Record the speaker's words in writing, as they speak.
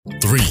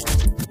Three,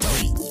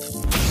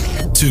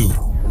 two,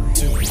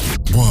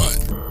 one.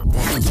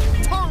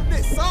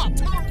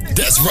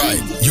 That's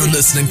right. You're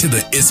listening to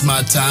the It's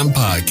My Time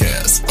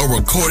podcast, a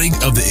recording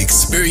of the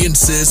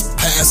experiences,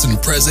 past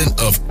and present,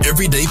 of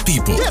everyday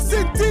people. Yes,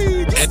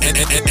 indeed.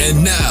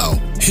 And now,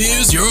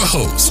 here's your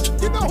host,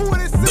 the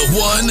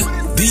one,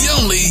 the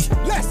only,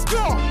 Let's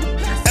go.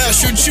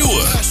 Asher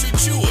Chua.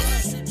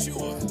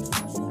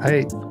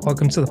 Hey,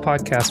 welcome to the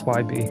podcast,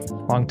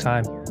 YB. Long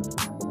time.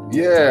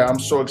 Yeah, I'm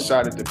so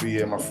excited to be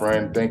here, my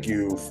friend. Thank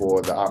you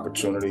for the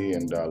opportunity,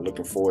 and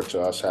looking forward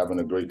to us having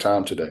a great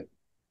time today.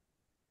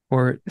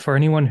 For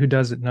anyone who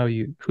doesn't know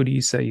you, who do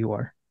you say you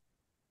are?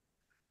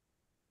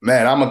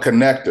 Man, I'm a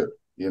connector.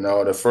 You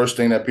know, the first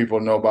thing that people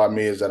know about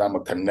me is that I'm a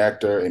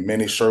connector. In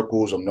many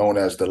circles, I'm known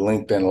as the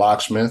LinkedIn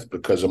locksmith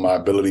because of my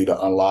ability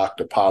to unlock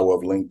the power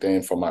of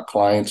LinkedIn for my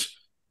clients,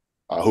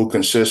 who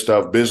consist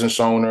of business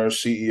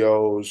owners,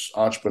 CEOs,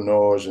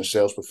 entrepreneurs, and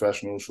sales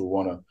professionals who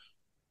want to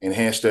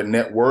enhance their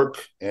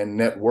network and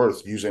net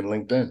worth using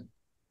LinkedIn.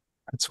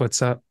 That's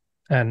what's up.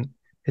 And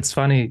it's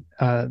funny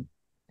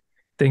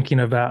thinking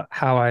about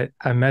how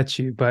I met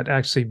you, but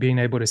actually being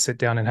able to sit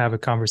down and have a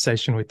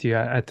conversation with you.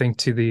 I think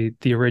to the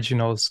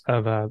originals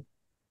of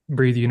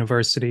Breathe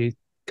University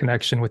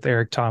connection with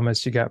Eric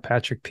Thomas, you got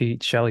Patrick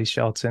Pete, Shelly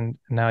Shelton,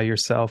 now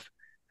yourself.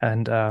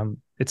 And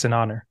it's an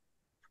honor.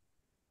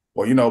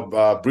 Well, you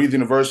know, Breathe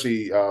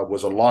University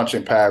was a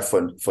launching pad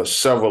for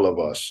several of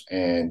us.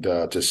 And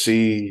to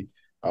see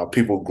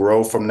people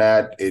grow from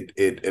that,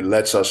 it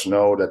lets us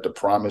know that the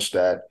promise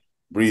that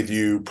Breathe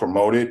U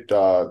promoted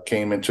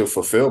came into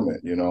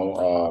fulfillment.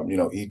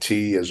 ET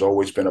has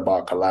always been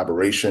about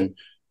collaboration.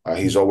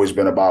 He's always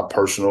been about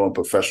personal and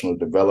professional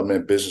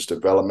development, business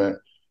development.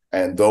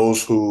 And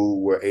those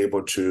who were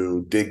able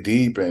to dig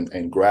deep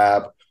and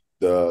grab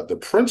the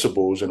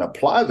principles and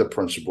apply the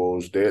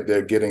principles,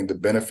 they're getting the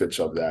benefits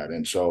of that.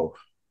 And so,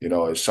 you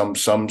know, some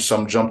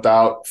jumped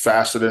out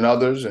faster than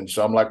others, and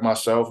some, like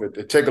myself,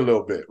 it take a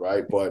little bit,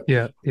 right? But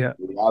the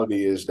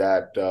reality is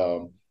that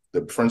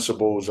the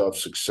principles of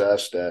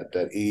success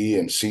that E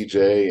and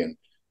CJ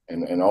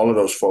and all of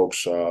those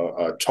folks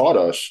taught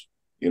us,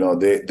 you know,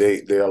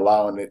 they're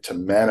allowing it to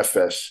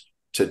manifest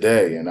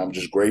today. And I'm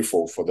just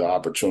grateful for the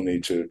opportunity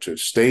to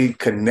stay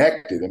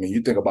connected. I mean,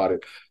 you think about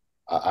it.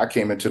 I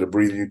came into the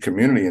Breathe U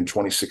community in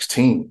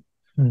 2016,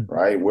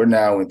 right? We're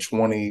now in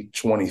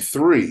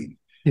 2023.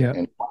 Yeah.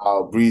 And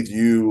how Breathe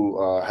U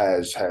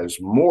has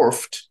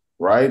morphed,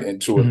 right,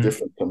 into a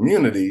different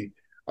community.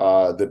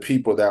 The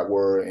people that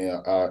were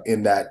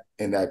in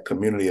that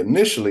community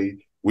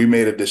initially, we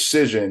made a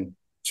decision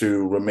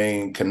to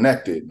remain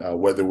connected,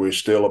 whether we're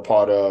still a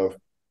part of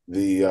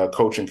the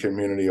coaching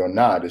community or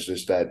not. It's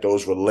just that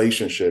those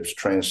relationships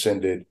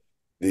transcended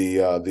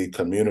the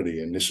community,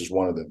 and this is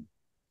one of them.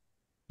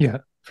 Yeah,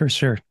 for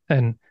sure.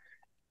 And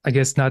I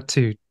guess not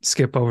to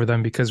skip over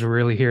them because we're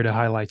really here to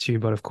highlight you,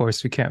 but of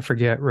course we can't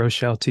forget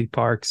Rochelle T.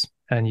 Parks,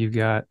 and you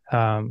got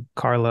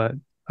Carla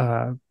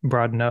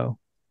Broadno,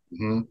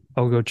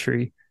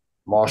 Ogletree,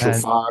 Marshall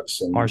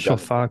Fox, and Marshall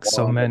Fox,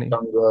 so many.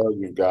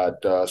 You've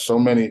got so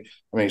many.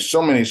 I mean,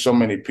 so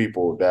many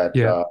people that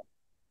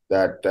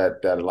that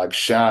are like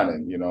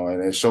shining, you know,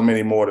 and there's so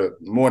many more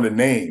to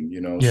name,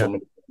 you know. So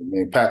many. I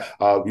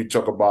mean, you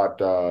talk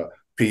about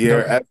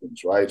Pierre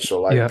Evans, right?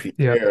 So like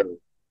Pierre.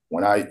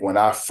 When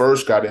I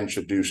first got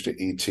introduced to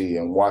ET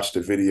and watched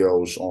the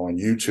videos on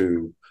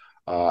YouTube,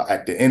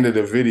 at the end of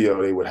the video,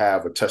 they would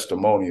have a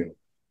testimonial.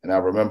 And I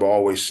remember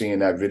always seeing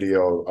that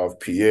video of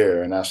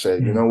Pierre. And I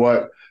said, you know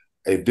what?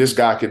 If this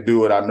guy could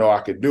do it, I know I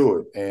could do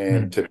it.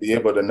 And to be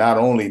able to not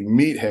only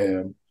meet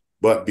him,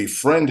 but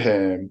befriend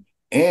him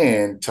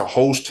and to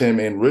host him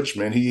in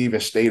Richmond. He even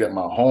stayed at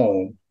my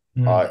home.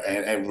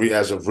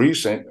 As of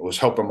recent, was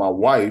helping my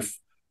wife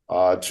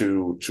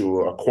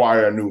to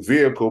acquire a new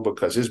vehicle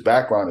because his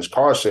background is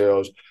car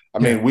sales. I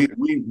mean,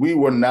 we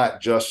were not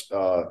just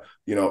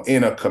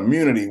in a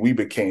community. We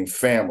became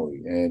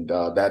family, and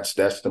that's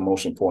the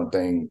most important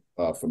thing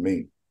for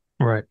me.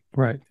 Right.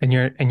 And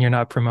you're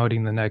not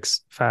promoting the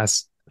next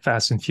Fast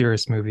and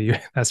Furious movie.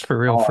 That's for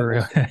real.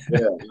 Yeah,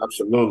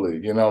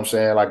 absolutely. You know what I'm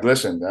saying? Like,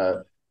 listen,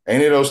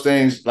 any of those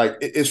things. Like,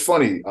 it's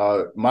funny.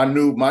 My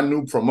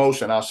new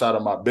promotion outside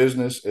of my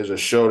business is a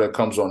show that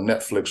comes on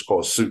Netflix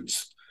called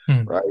Suits.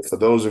 Right. For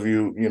those of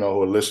you,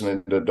 who are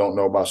listening that don't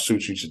know about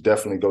Suits, you should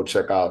definitely go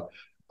check out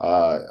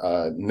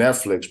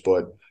Netflix.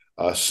 But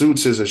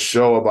Suits is a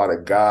show about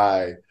a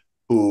guy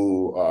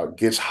who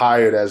gets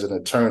hired as an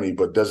attorney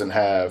but doesn't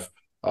have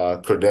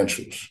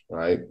credentials.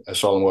 Right.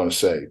 That's all I'm going to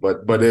say.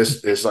 But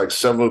it's like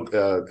several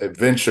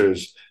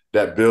adventures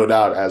that build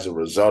out as a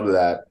result of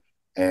that.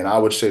 And I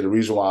would say the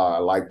reason why I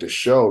like the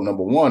show,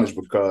 number one, is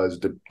because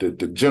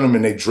the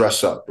gentlemen, they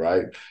dress up,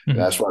 right?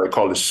 That's why they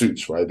call it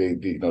Suits, right?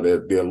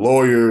 They're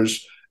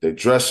lawyers, they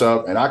dress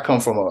up. And I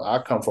come from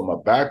a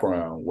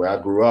background where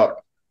I grew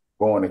up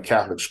going to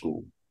Catholic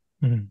school.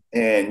 And,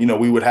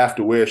 we would have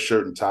to wear a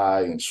shirt and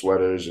tie and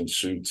sweaters and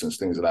suits and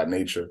things of that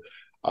nature.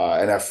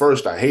 And at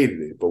first I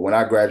hated it. But when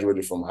I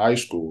graduated from high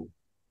school,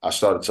 I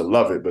started to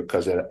love it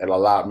because it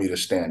allowed me to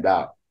stand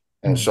out.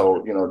 And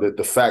so,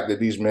 the fact that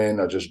these men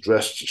are just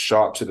dressed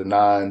sharp to the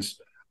nines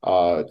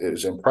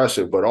is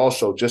impressive, but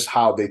also just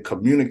how they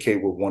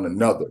communicate with one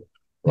another,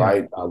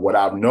 right? What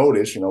I've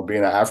noticed, being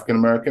an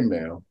African-American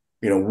male,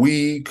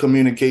 we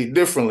communicate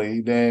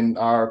differently than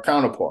our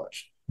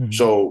counterparts.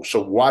 So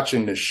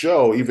watching the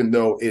show, even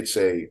though it's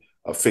a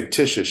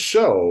fictitious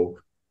show,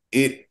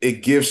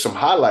 it gives some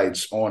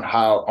highlights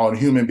on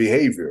human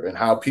behavior and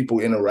how people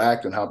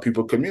interact and how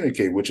people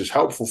communicate, which is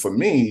helpful for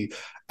me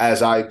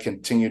as I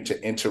continue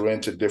to enter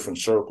into different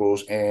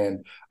circles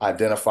and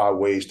identify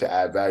ways to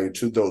add value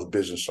to those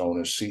business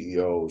owners,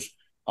 CEOs,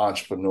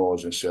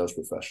 entrepreneurs, and sales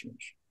professionals.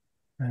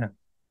 Yeah,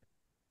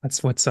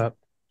 that's what's up.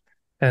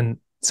 And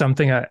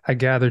something I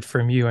gathered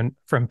from you and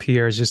from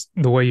Pierre is just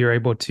the way you're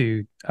able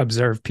to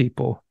observe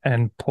people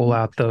and pull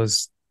out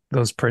those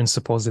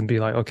principles and be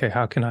like, okay,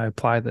 how can I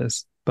apply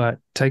this? But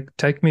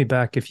take me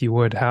back, if you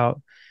would.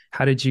 How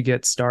did you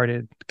get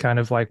started? Kind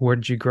of like, where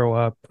did you grow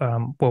up?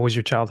 What was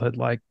your childhood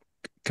like,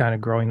 kind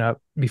of growing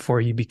up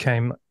before you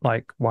became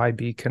like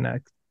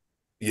YBConnects?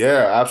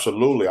 Yeah,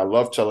 absolutely. I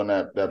love telling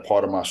that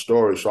part of my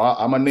story. So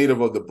I'm a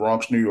native of the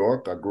Bronx, New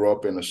York. I grew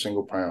up in a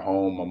single parent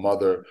home. My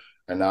mother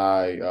and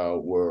I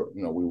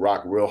we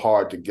rocked real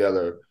hard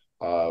together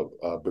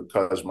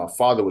because my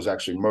father was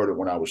actually murdered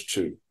when I was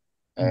 2.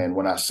 And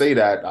when I say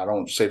that, I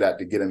don't say that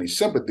to get any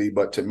sympathy,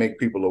 but to make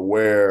people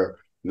aware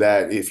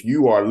that if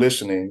you are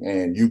listening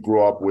and you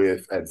grew up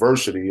with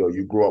adversity or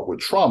you grew up with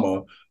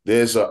trauma,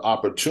 there's an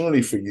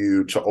opportunity for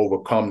you to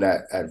overcome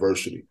that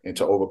adversity and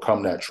to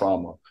overcome that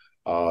trauma.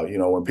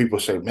 When people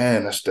say,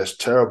 man, that's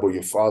terrible,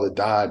 your father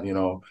died,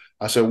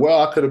 I said,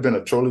 well, I could have been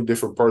a totally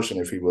different person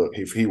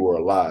if he were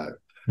alive.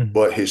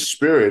 But his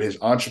spirit, his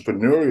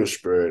entrepreneurial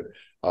spirit,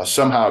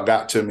 somehow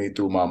got to me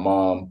through my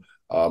mom.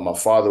 My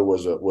father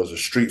was a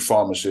street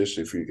pharmacist,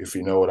 if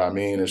you know what I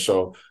mean. And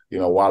so,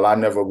 while I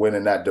never went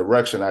in that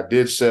direction, I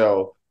did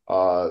sell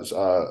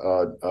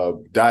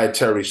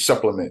dietary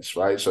supplements,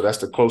 right? So that's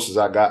the closest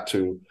I got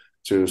to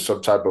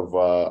some type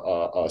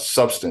of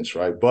substance,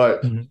 right?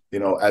 But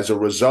as a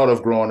result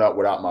of growing up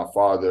without my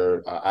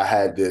father, I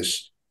had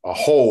a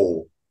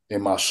hole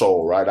in my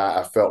soul, right?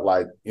 I felt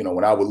like,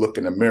 when I would look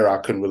in the mirror, I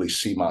couldn't really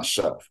see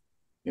myself.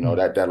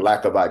 That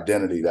lack of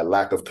identity, that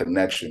lack of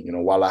connection.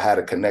 While I had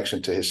a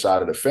connection to his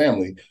side of the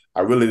family, I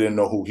really didn't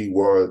know who he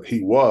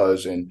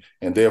was, and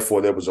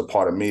therefore there was a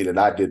part of me that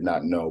I did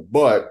not know.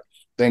 But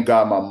thank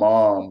God my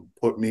mom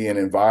put me in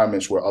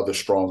environments where other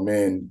strong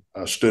men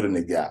stood in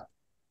the gap.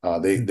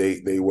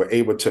 They were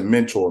able to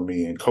mentor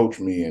me and coach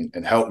me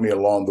and help me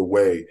along the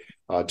way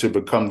to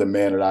become the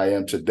man that I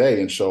am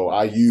today. And so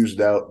I used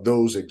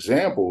those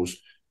examples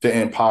to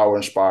empower,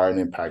 inspire, and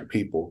impact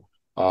people.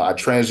 I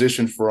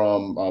transitioned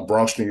from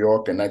Bronx, New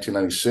York in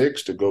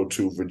 1996 to go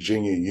to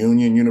Virginia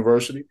Union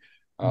University,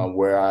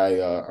 where I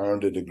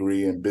earned a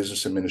degree in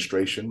business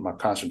administration. My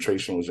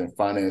concentration was in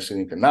finance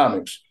and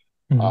economics.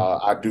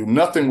 I do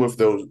nothing with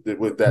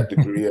that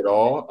degree at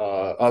all,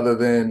 other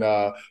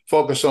than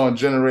focus on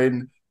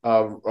generating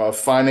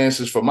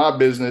finances for my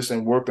business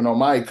and working on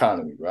my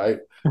economy, right?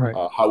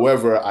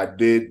 However, I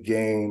did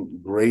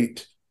gain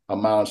great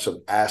amounts of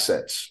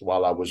assets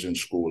while I was in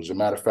school. As a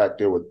matter of fact,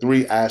 there were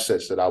 3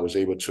 assets that I was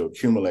able to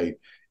accumulate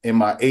in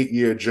my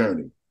 8-year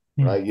journey.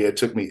 Right? Yeah, it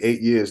took me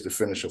 8 years to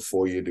finish a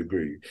 4-year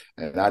degree,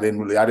 and I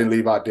didn't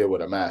leave out there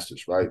with a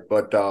master's, right?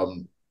 But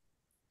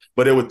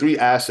there were 3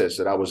 assets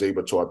that I was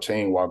able to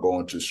obtain while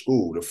going to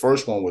school. The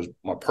first one was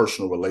my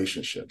personal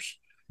relationships.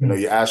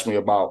 You asked me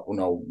about,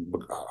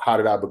 how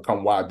did I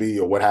become YB,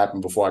 or what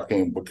happened before I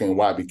became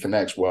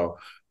YBConnects? Well,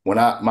 when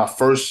my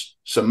first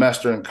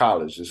semester in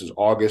college, this is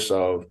August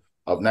of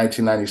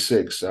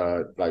 1996,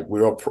 like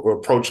we're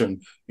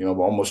approaching,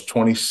 almost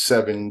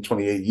 27,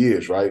 28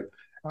 years, right?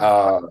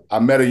 I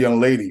met a young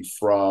lady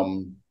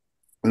from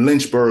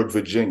Lynchburg,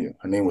 Virginia.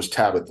 Her name was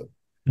Tabitha.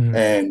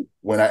 And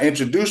when I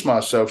introduced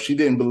myself, she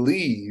didn't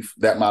believe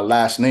that my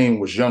last name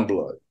was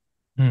Youngblood.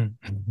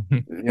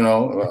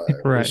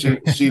 Right.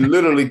 She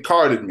literally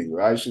carded me,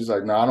 right? She's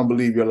like, no, I don't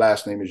believe your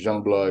last name is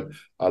Youngblood.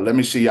 Let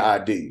me see your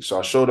ID. So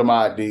I showed her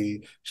my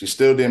ID. She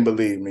still didn't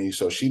believe me.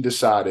 So she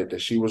decided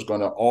that she was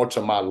going to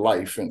alter my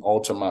life and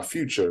alter my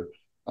future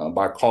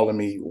by calling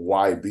me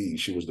YB.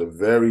 She was the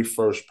very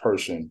first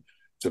person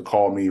to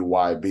call me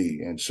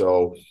YB. And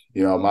so,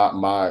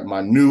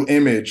 my new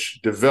image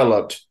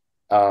developed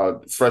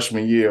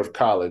freshman year of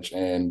college,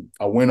 and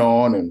I went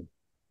on and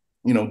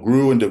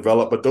grew and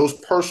developed. But those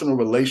personal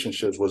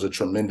relationships was a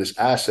tremendous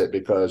asset,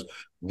 because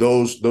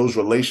those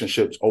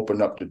relationships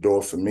opened up the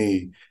door for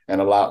me and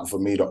allowed for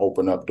me to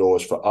open up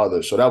doors for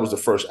others. So that was the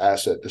first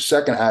asset. The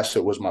second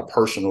asset was my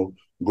personal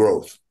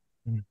growth.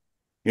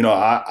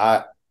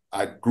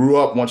 I grew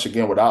up, once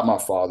again, without my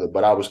father,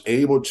 but I was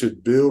able to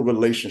build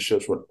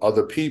relationships with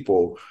other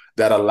people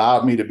that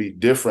allowed me to be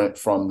different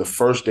from the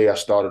first day I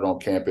started on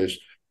campus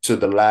to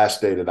the last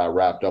day that I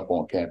wrapped up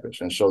on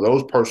campus. And so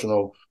those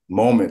personal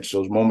moments,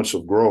 those moments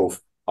of growth,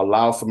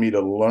 allow for me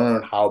to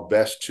learn how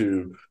best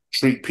to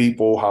treat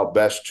people, how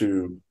best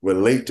to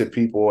relate to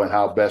people, and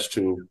how best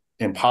to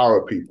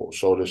empower people.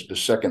 So the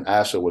second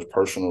asset was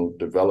personal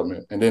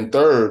development, and then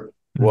third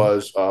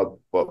was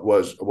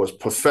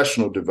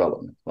professional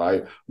development.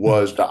 Right,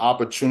 was the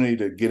opportunity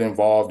to get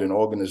involved in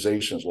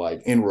organizations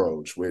like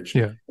Inroads, which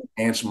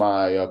enhanced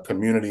my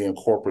community and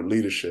corporate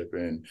leadership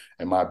and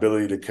my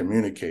ability to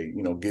communicate.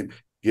 You know,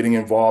 getting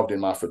involved in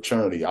my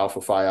fraternity,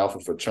 Alpha Phi Alpha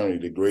fraternity,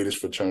 the greatest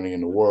fraternity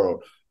in the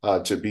world.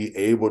 To be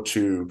able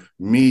to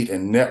meet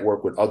and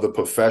network with other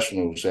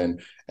professionals and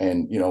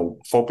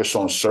focus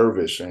on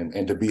service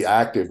and to be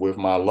active with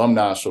my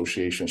alumni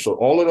association. So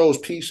all of those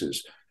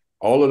pieces,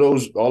 all of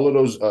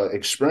those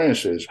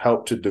experiences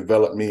helped to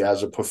develop me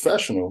as a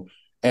professional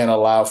and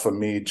allow for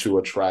me to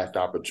attract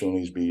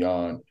opportunities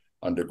beyond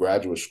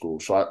undergraduate school.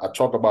 So I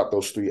talk about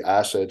those three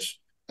assets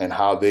and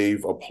how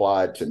they've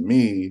applied to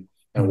me.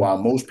 And while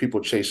most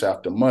people chase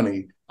after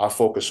money, I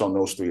focus on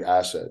those three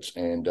assets,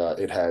 and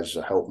it has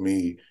helped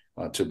me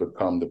to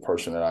become the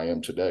person that I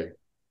am today.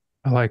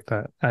 I like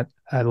that.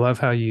 I love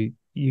how you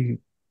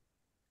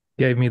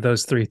gave me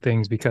those three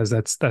things, because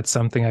that's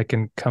something I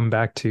can come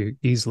back to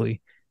easily.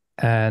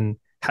 And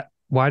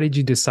why did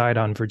you decide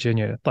on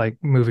Virginia, like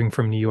moving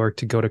from New York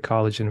to go to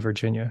college in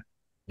Virginia?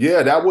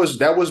 Yeah, that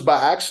was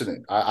by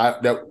accident.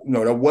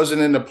 That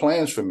wasn't in the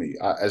plans for me.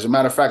 As a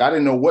matter of fact, I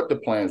didn't know what the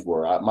plans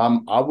were. I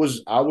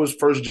was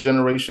first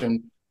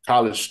generation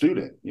college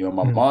student. You know,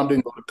 my mom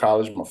didn't go to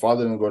college, my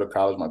father didn't go to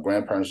college, my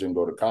grandparents didn't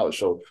go to college.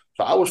 So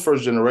I was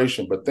first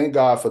generation. But thank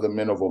God for the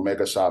men of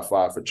Omega Psi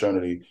Phi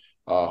fraternity,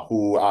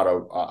 who out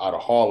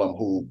of Harlem,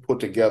 who put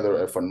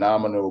together a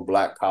phenomenal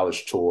Black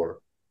college tour.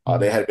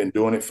 They had been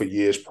doing it for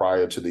years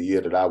prior to the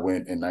year that I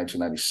went in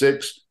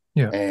 1996.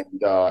 Yeah. And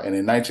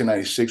in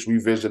 1996, we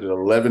visited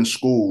 11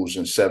 schools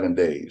in 7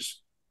 days.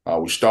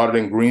 We started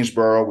in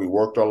Greensboro. We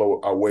worked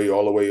our way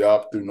all the way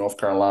up through North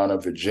Carolina,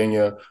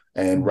 Virginia,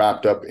 and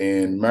wrapped up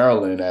in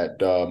Maryland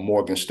at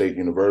Morgan State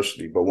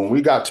University. But when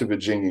we got to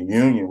Virginia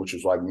Union, which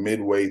was like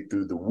midway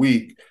through the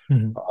week,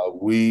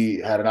 we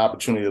had an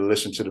opportunity to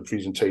listen to the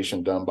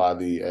presentation done by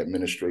the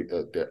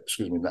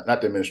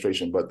not the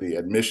administration, but the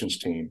admissions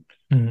team.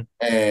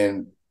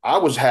 And I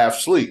was half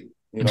asleep.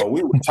 You know,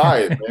 we were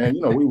tired, man.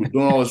 You know, we were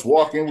doing all this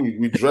walking.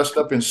 We dressed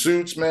up in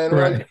suits, man.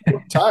 Right? We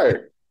were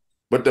tired.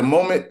 But the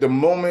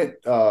moment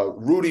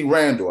Rudy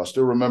Randall, I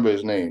still remember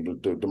his name.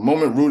 The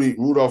moment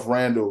Rudolph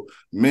Randall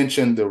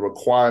mentioned the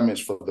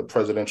requirements for the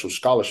presidential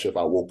scholarship,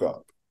 I woke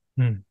up.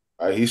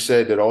 He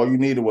said that all you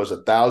needed was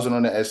 1,000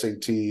 on the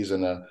SATs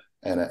and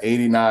an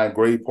 89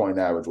 grade point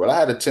average. Well, I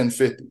had a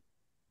 1050.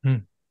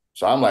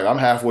 So I'm like, I'm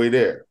halfway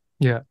there.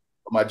 Yeah.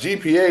 My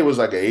GPA was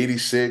like an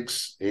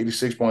 86,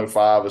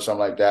 86.5 or something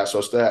like that. So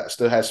I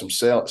still had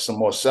some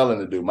more selling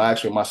to do.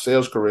 My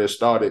sales career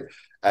started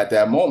at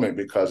that moment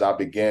because I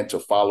began to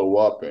follow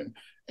up and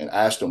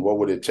ask them what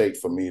would it take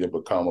for me to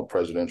become a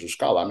presidential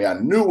scholar. I mean, I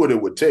knew what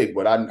it would take,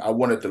 but I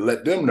wanted to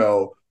let them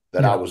know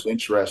that I was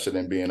interested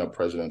in being a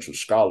presidential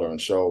scholar.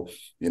 And so,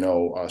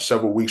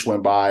 several weeks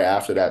went by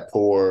after that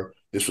tour.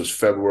 This was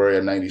February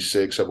of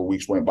 96. Several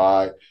weeks went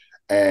by,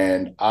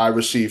 and I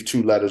received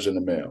 2 letters in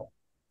the mail.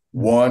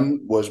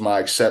 One was my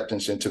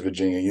acceptance into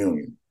Virginia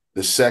Union.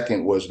 The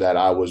second was that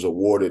I was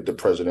awarded the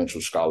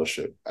presidential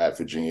scholarship at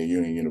Virginia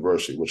Union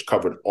University, which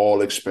covered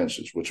all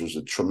expenses, which was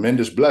a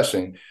tremendous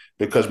blessing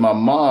because my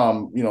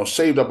mom,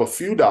 saved up a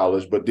few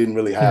dollars, but didn't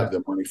really have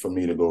the money for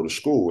me to go to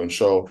school. And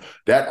so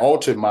that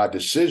altered my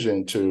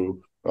decision to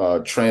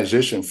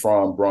transition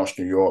from Bronx,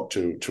 New York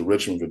to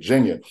Richmond,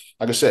 Virginia.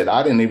 Like I said,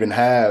 I didn't even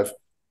have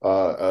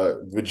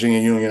Virginia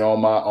Union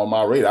on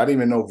my radar. I didn't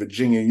even know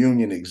Virginia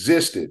Union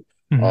existed.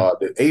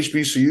 The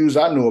HBCUs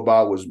I knew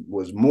about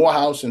was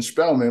Morehouse and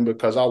Spelman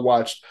because I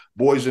watched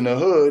Boys in the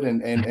Hood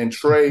and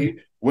Trey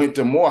went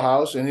to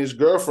Morehouse and his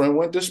girlfriend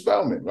went to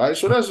Spelman, right?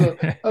 So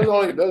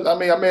I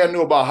may have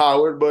knew about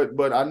Howard,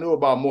 but I knew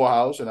about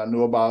Morehouse and I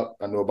knew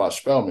about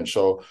Spelman.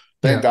 So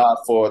thank God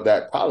for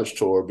that college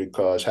tour,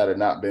 because had it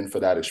not been for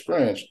that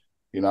experience,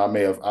 I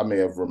may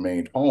have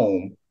remained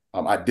home.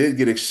 I did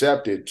get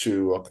accepted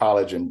to a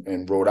college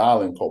in Rhode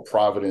Island called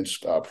Providence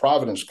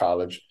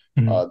College.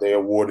 They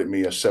awarded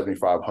me a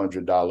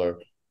 $7,500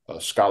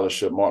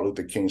 scholarship, Martin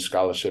Luther King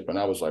scholarship, and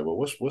I was like, "Well,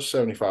 what's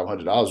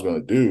 $7,500 going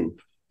to do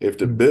if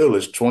the bill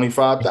is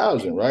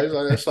 $25,000?" Right?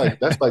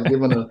 That's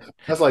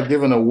like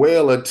giving a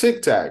whale a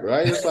Tic Tac,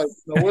 right? It's like,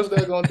 what's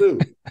that going to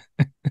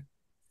do?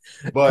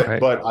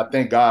 But I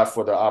thank God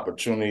for the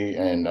opportunity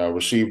and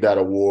received that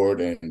award,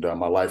 and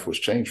my life was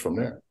changed from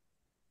there.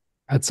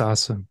 That's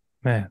awesome,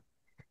 man.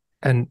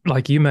 And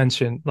like you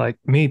mentioned, like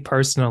me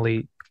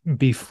personally,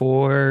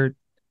 before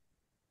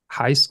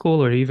high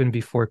school or even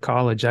before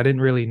college, I didn't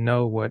really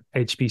know what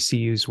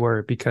HBCUs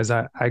were because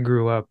I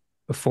grew up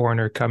a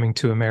foreigner coming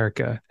to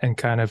America and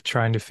kind of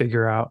trying to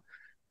figure out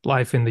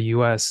life in the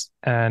US.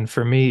 And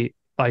for me,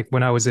 like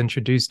when I was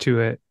introduced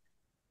to it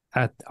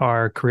at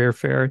our career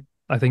fair,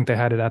 I think they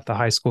had it at the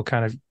high school,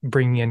 kind of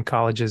bringing in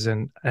colleges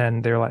and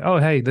they're like, "Oh,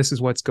 hey, this is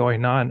what's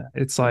going on."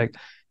 It's like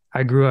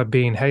I grew up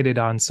being hated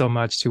on so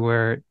much to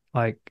where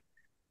like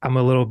I'm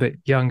a little bit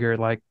younger,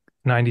 like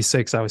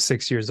 96, I was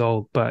 6 years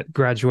old, but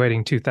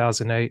graduating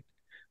 2008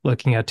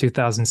 looking at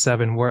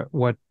 2007,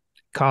 what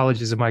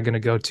colleges am I going to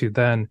go to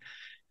then?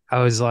 I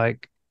was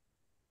like,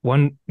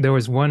 there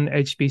was one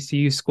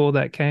HBCU school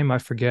that came. I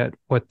forget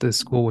what the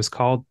school was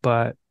called,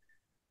 but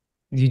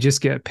you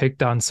just get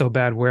picked on so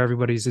bad where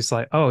everybody's just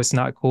like, oh, it's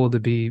not cool to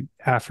be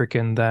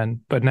African then.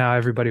 But now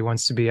everybody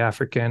wants to be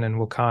African and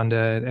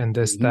Wakanda and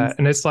this, that.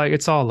 And it's like,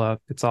 it's all love.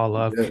 It's all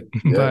love. Yeah,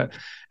 yeah. But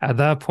at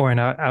that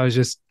point, I was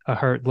just a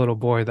hurt little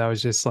boy that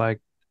was just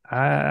like,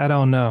 I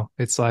don't know.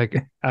 It's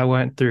like I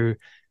went through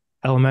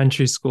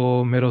elementary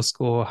school, middle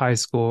school, high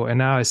school, and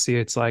now I see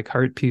it's like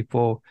hurt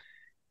people.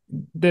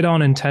 They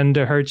don't intend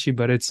to hurt you,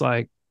 but it's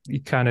like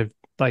you kind of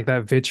like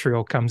that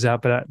vitriol comes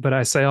out. But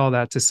I say all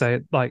that to say,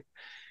 like,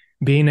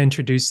 being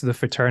introduced to the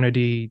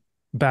fraternity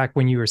back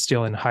when you were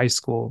still in high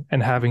school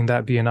and having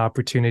that be an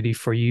opportunity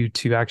for you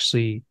to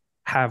actually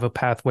have a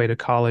pathway to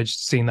college,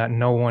 seeing that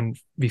no one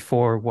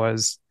before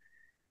was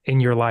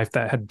in your life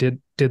that had did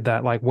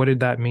that. Like, what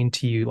did that mean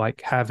to you?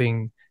 Like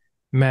having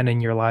men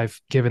in your life,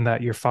 given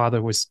that your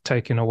father was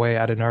taken away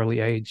at an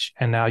early age,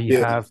 and now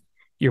you have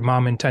your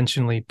mom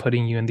intentionally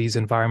putting you in these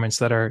environments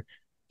that are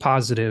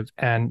positive.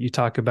 And you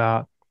talk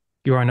about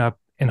growing up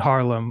in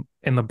Harlem,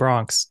 in the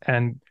Bronx,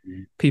 and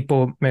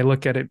people may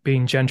look at it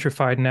being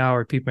gentrified now,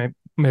 or people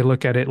may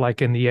look at it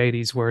like in the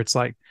 80s, where it's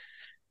like,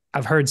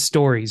 I've heard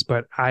stories,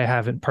 but I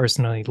haven't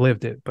personally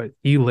lived it. But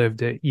you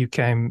lived it. You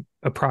came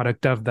a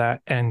product of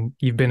that, and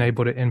you've been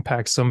able to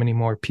impact so many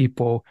more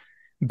people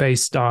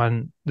based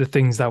on the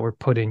things that were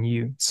put in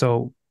you.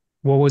 So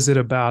what was it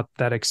about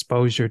that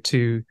exposure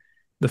to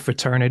the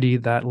fraternity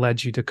that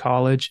led you to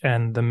college,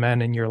 and the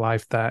men in your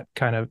life that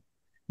kind of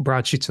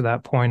brought you to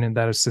that point and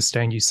that has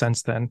sustained you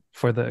since then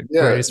for the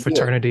greatest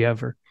fraternity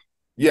ever?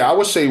 Yeah, I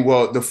would say,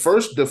 well, the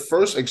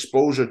first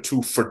exposure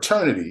to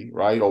fraternity,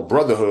 right, or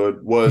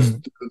brotherhood was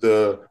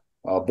the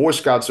Boy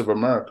Scouts of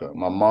America.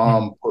 My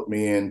mom put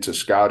me into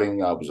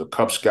scouting. I was a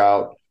Cub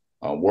Scout,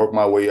 worked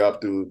my way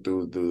up through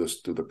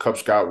the Cub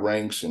Scout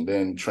ranks, and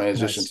then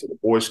transitioned to the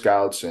Boy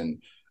Scouts,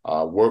 and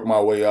worked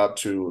my way up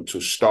to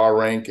star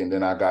rank, and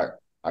then I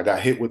got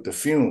hit with the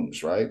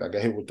fumes, right? I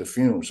got hit with the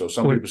fumes. So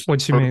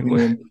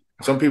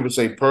some people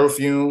say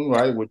perfume,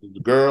 right, with the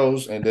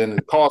girls, and then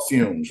the car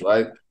fumes,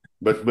 right?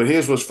 But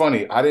here's what's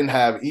funny. I didn't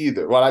have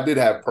either. Well, I did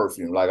have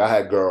perfume, like I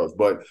had girls,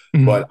 but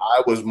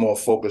I was more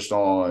focused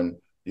on,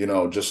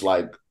 just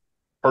like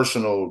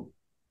personal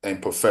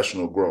and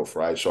professional growth,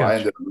 right? So I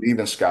ended up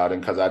leaving scouting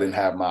because I didn't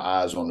have my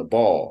eyes on the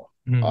ball.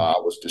 I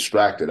was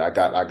distracted. I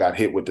got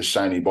hit with the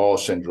shiny ball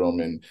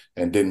syndrome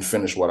and didn't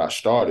finish what I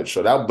started.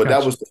 So that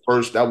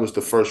was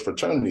the first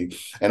fraternity.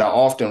 And I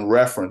often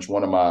reference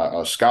one of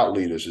my scout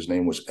leaders. His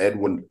name was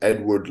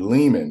Edward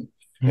Lehman.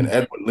 And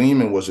Edward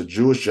Lehman was a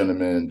Jewish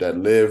gentleman that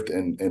lived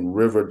in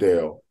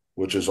Riverdale,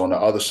 which is on the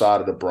other side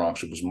of the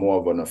Bronx. It was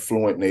more of an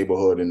affluent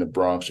neighborhood in the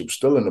Bronx. It was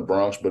still in the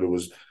Bronx, but it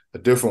was a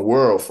different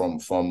world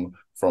from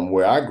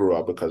where I grew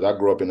up, because I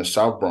grew up in the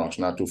South Bronx,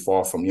 not too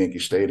far from Yankee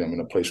Stadium, in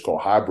a place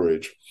called High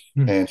Bridge.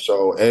 And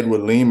so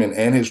Edward Lehman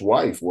and his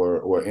wife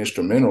were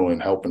instrumental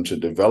in helping to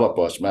develop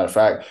us. Matter of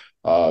fact,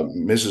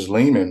 Mrs.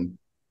 Lehman,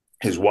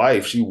 his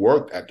wife, she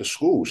worked at the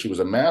school. She was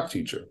a math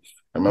teacher.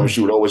 I remember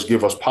she would always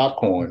give us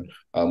popcorn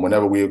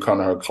whenever we would come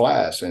to her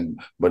class.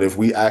 But if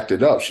we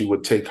acted up, she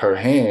would take her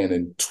hand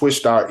and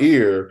twist our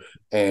ear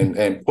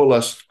and pull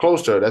us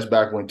close to her. That's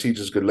back when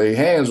teachers could lay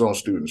hands on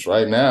students.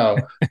 Right now,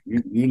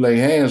 you lay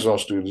hands on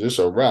students, it's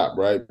a wrap,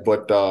 right?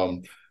 But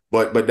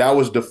that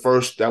was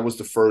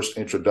the first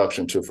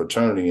introduction to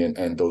fraternity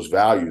and those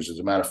values. As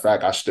a matter of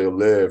fact, I still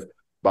live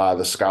by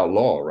the Scout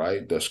law,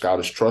 right? The Scout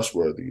is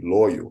trustworthy,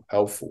 loyal,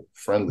 helpful,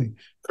 friendly,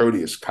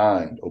 courteous,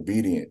 kind,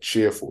 obedient,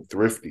 cheerful,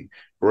 thrifty,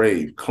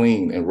 brave,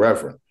 clean, and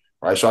reverent,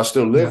 right? So I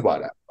still live by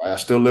that, right? I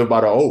still live by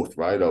the oath,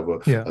 right?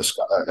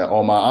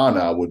 On my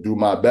honor, I would do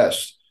my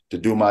best to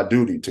do my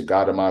duty to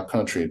God and my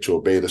country and to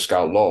obey the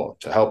Scout law,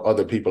 to help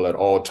other people at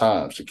all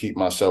times, to keep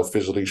myself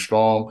physically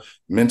strong,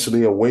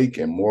 mentally awake,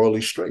 and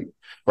morally straight,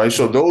 right?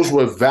 So those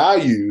were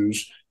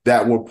values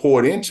that were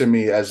poured into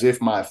me as if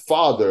my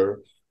father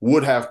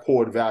would have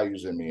poured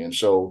values in me. And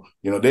so,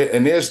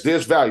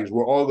 there's values.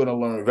 We're all going to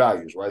learn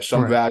values, right?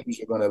 Some values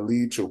are going to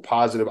lead to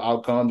positive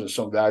outcomes, and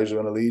some values are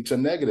going to lead to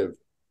negative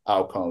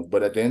outcomes.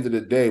 But at the end of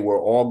the day,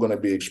 we're all going to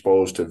be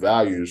exposed to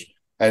values.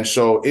 And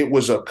so it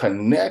was a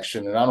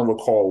connection. And I don't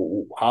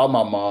recall how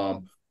my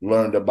mom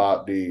learned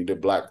about the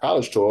Black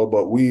College Tour,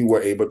 but we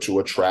were able to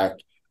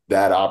attract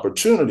that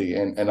opportunity.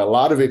 And a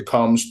lot of it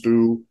comes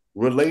through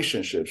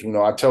relationships.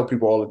 I tell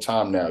people all the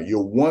time now,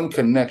 you're one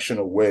connection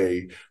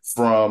away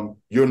from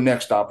your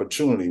next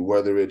opportunity,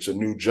 whether it's a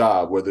new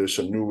job, whether it's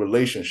a new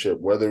relationship,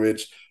 whether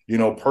it's,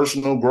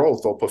 personal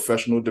growth or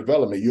professional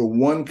development. You're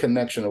one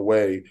connection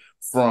away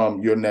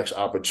from your next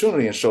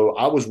opportunity. And so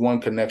I was one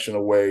connection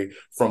away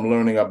from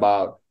learning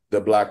about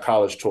the Black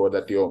College Tour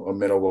that the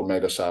Men Over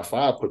Omega Psi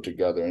Phi put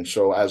together. And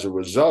so as a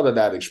result of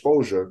that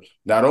exposure,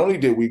 not only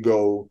did we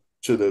go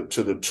to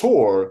the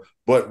tour,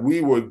 but we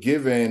were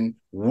given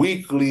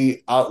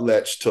weekly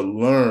outlets to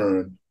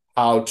learn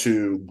how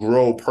to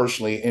grow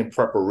personally in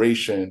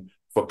preparation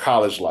for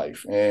college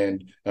life.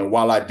 And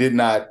while I did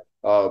not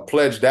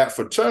pledge that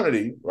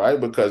fraternity, right?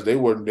 Because they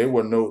were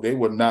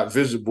not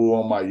visible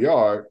on my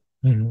yard.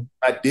 Mm-hmm.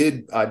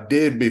 I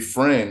did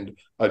befriend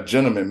a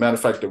gentleman. Matter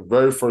of fact, the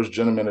very first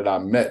gentleman that I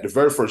met, the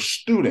very first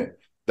student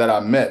that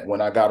I met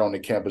when I got on the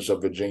campus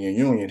of Virginia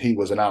Union, he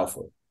was an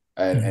Alpha.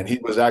 And he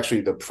was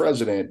actually the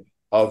president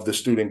of the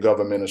Student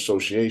Government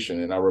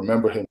Association. And I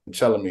remember him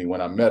telling me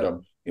when I met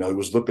him, he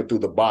was looking through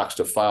the box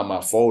to find my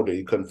folder.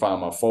 He couldn't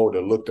find my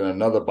folder, looked in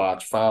another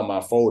box, found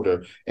my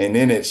folder, and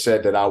then it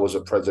said that I was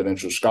a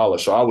presidential scholar.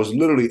 So I was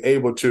literally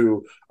able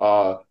to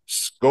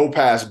go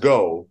past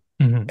go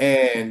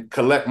and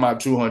collect my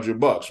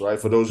 $200, right?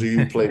 For those of you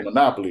who play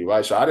Monopoly,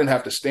 right? So I didn't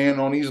have to stand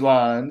on these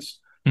lines.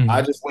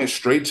 I just went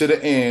straight to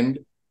the end,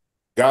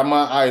 got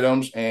my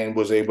items, and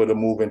was able to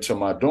move into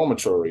my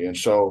dormitory. And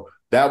so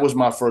that was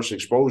my first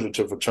exposure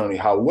to fraternity.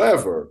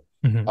 However,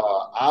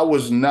 I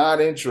was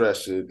not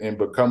interested in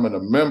becoming a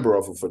member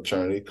of a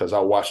fraternity because I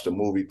watched a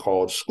movie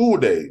called School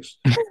Days.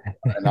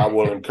 And I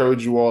will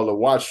encourage you all to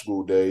watch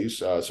School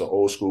Days. It's an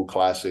old school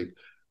classic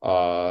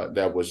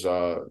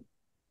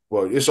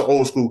it's an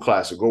old school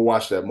classic. Go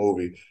watch that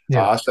movie.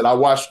 Yeah. I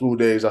watched School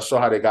Days. I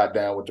saw how they got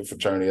down with the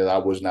fraternity, and I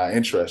was not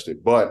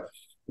interested. But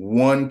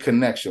one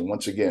connection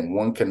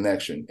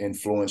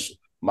influenced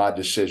my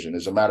decision.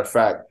 As a matter of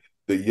fact,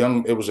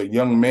 it was a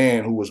young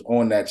man who was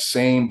on that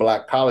same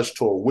Black College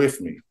tour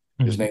with me.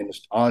 His name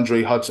is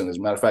Andre Hudson. As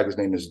a matter of fact, his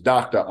name is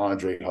Dr.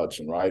 Andre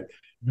Hudson, right?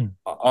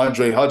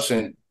 Andre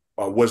Hudson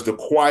was the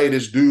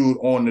quietest dude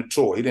on the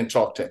tour. He didn't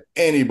talk to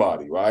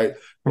anybody, right?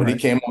 When he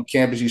came on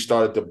campus, he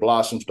started to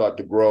blossom, start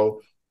to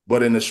grow.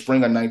 But in the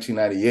spring of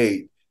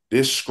 1998,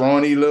 this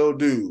scrawny little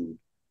dude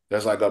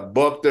that's like a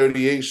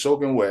 $138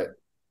 soaking wet,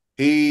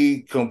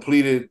 he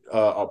completed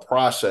a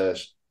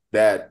process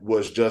that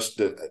was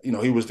just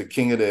he was the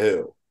king of the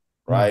hill,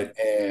 right?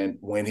 And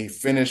when he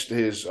finished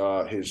his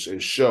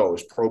show,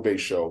 his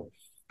probate show,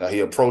 he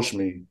approached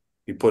me.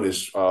 He put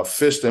his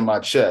fist in my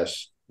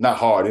chest, not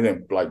hard. He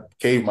didn't like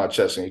cave my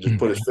chest, and he just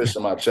put his fist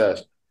in my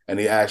chest, and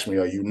he asked me,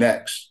 "Are you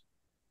next?"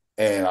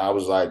 And I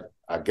was like,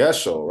 I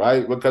guess so,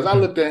 right? Because I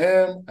looked at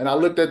him and I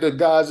looked at the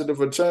guys at the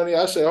fraternity.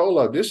 I said, hold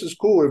up, this is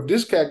cool. If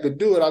this cat could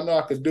do it, I know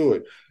I could do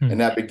it. And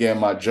that began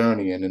my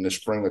journey. And in the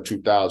spring of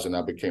 2000,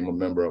 I became a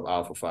member of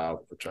Alpha Phi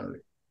Alpha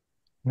fraternity.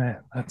 Man,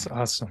 that's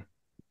awesome.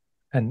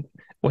 And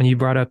when you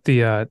brought up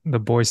the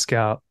Boy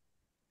Scout,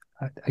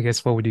 I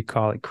guess, what would you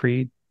call it?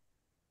 Creed?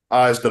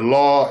 It's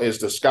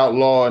the Scout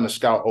law and the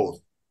Scout oath.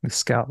 The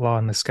Scout law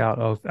and the Scout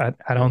oath.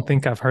 I don't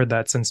think I've heard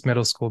that since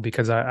middle school,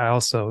 because I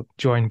also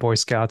joined Boy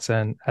Scouts,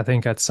 and I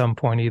think at some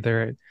point,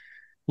 either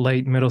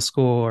late middle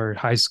school or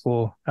high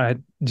school, I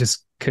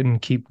just couldn't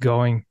keep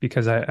going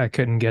because I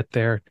couldn't get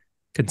there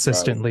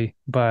consistently.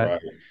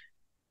 But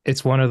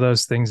it's one of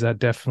those things that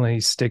definitely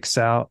sticks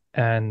out,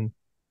 and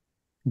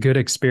good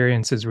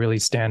experiences really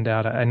stand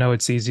out. I know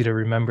it's easy to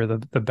remember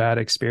the bad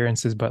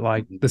experiences, but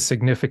like the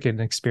significant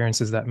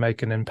experiences that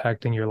make an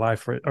impact in your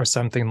life, or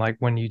something like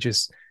when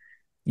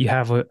you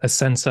have a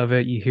sense of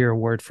it, you hear a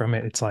word from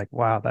it, it's like,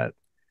 wow,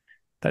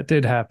 that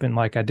did happen.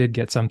 Like I did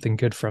get something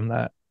good from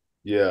that.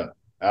 Yeah,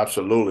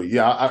 absolutely.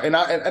 Yeah. And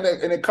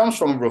it comes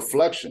from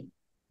reflection.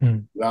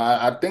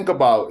 I think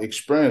about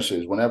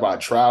experiences whenever I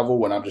travel,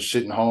 when I'm just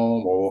sitting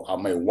home, or I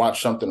may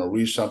watch something or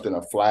read something,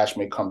 a flash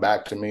may come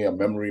back to me, a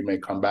memory may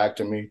come back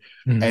to me.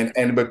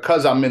 And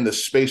because I'm in the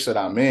space that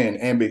I'm in,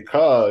 and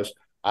because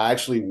I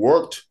actually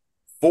worked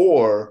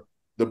for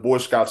the Boy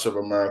Scouts of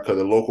America,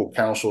 the local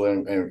council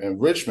in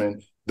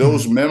Richmond,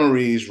 those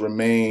memories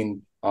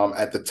remain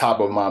at the top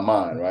of my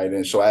mind, right?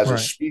 And so as a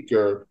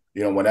speaker,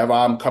 whenever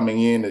I'm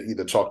coming in to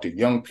either talk to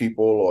young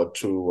people or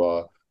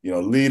to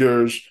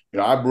leaders,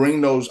 I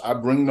bring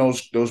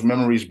those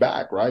memories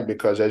back, right?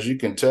 Because as you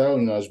can tell,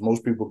 as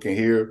most people can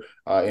hear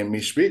in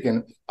me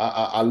speaking,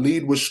 I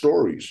lead with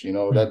stories.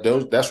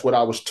 That's what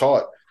I was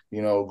taught.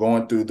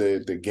 Going through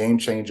the Game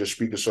Changer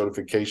speaker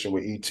certification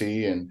with ET,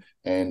 and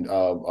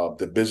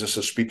the business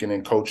of speaking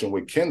and coaching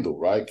with Kendall,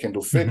 right?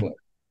 Kendall Ficklin.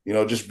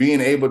 Just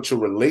being able to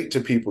relate to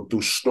people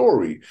through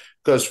story,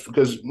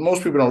 because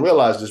most people don't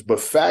realize this, but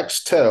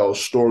facts tell,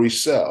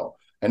 stories sell.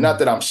 And not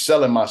that I'm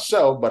selling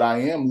myself, but I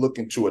am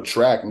looking to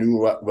attract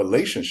new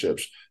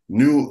relationships,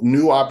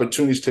 new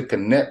opportunities to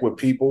connect with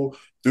people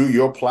through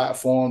your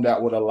platform that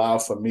would allow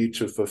for me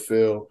to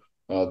fulfill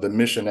the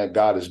mission that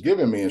God has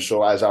given me. And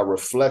so as I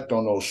reflect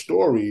on those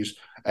stories,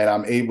 and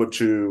I'm able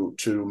to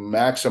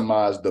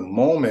maximize the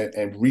moment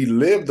and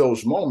relive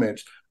those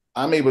moments,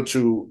 I'm able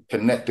to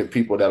connect to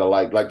people that are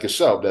like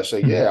yourself, that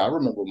say, yeah, I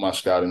remember my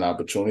scouting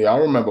opportunity. I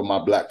remember my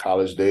Black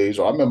college days,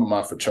 or I remember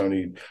my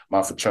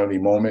fraternity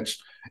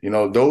moments.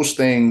 Those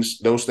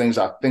things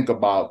I think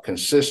about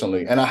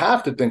consistently, and I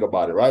have to think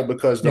about it, right?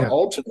 Because the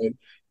ultimate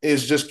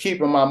is just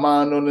keeping my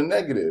mind on the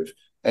negative.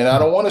 And I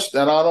don't want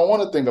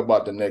to think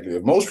about the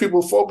negative. Most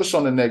people focus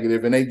on the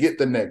negative and they get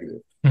the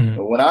negative.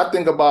 But when I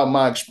think about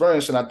my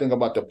experience and I think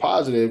about the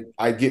positive,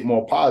 I get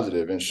more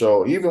positive. And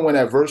so even when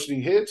adversity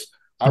hits,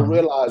 I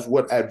realize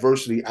what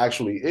adversity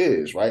actually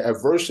is, right?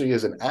 Adversity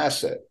is an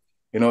asset.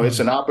 It's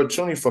an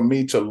opportunity for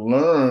me to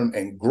learn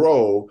and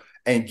grow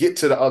and get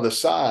to the other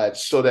side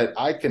so that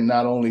I can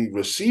not only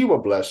receive a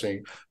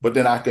blessing, but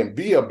then I can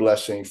be a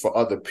blessing for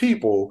other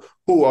people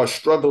who are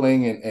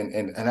struggling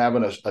and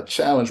having a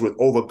challenge with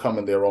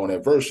overcoming their own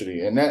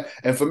adversity.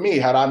 And for me,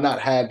 had I not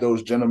had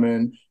those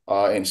gentlemen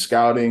in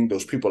scouting,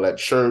 those people at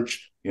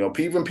church,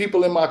 even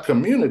people in my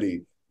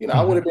community,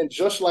 I would have been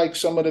just like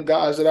some of the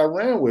guys that I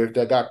ran with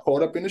that got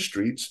caught up in the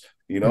streets,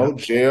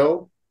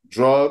 jail,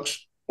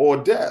 drugs, or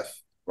death.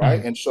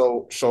 Right. And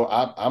so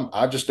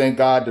I just thank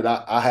God that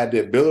I had the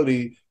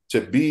ability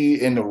to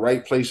be in the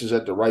right places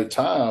at the right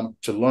time,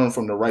 to learn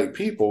from the right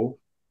people,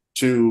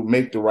 to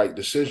make the right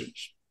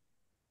decisions.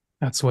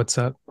 That's what's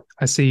up.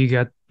 I see you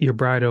got your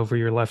bride over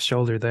your left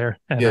shoulder there.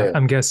 And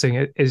I'm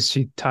guessing, is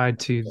she tied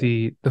to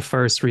the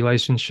first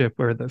relationship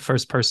or the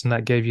first person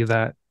that gave you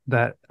that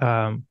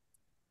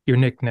your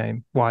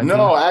nickname, YB?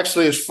 No,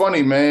 actually, it's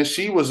funny, man.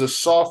 She was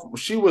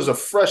a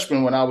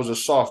freshman when I was a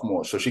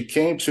sophomore. So she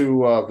came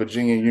to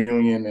Virginia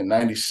Union in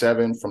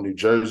 '97 from New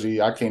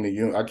Jersey. I came to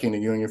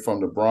Union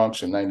from the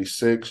Bronx in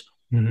 '96.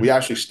 We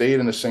actually stayed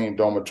in the same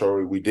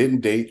dormitory. We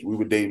didn't date. We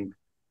were dating.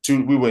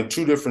 We were in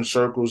two different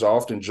circles. I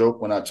often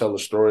joke when I tell the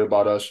story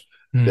about us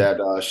that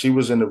she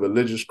was in the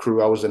religious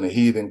crew. I was in the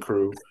heathen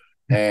crew.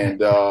 And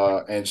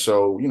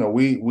so,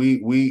 we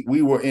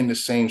were in the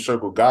same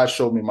circle. God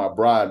showed me my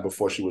bride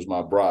before she was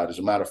my bride. As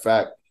a matter of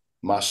fact,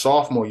 my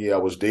sophomore year, I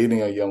was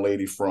dating a young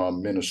lady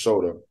from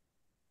Minnesota,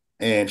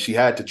 and she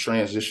had to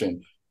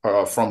transition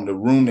from the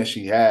room that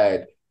she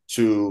had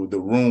to the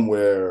room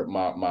where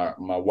my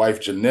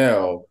wife,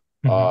 Janelle,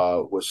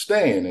 was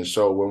staying. And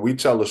so when we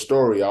tell the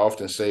story, I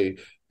often say,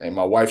 and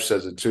my wife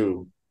says it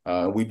too,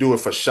 we do it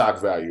for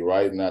shock value,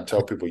 right? And I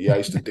tell people, I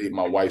used to date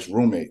my wife's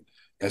roommate.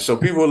 And so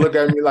people look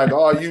at me like,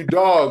 oh, you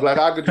dog. Like,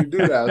 how could you do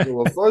that? I said,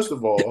 well, first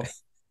of all,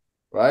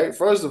 I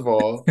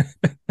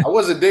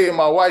wasn't dating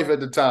my wife at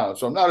the time.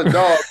 So I'm not a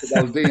dog because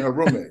I was dating her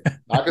roommate.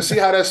 I can see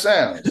how that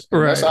sounds.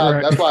 That's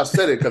why I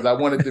said it, because I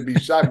wanted to be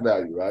shock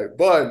value, right?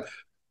 But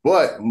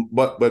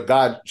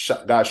God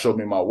showed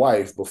me my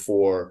wife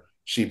before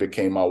she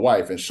became my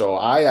wife. And so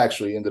I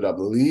actually ended up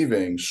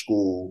leaving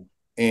school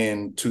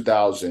in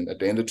 2000, at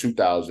the end of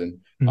 2000.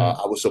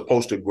 I was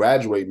supposed to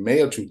graduate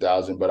May of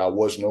 2000, but I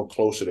was no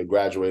closer to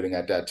graduating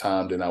at that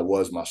time than I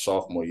was my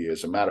sophomore year.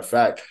 As a matter of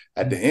fact,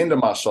 at the end of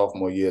my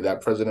sophomore year,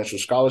 that presidential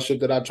scholarship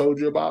that I told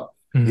you about,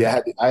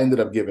 I ended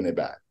up giving it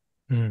back.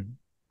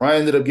 I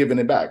ended up giving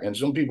it back. And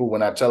some people,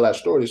 when I tell that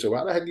story, they say,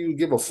 why the heck do you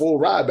give a full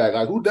ride back?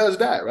 Like, who does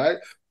that, right?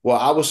 Well,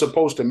 I was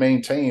supposed to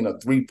maintain a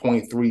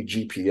 3.3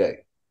 GPA.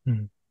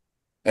 And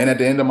at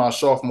the end of my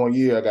sophomore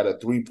year, I got a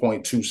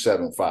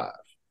 3.275.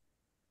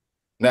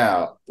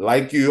 Now,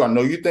 like you, I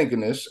know you're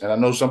thinking this, and I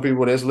know some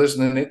people that's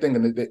listening,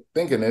 they're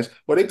thinking this,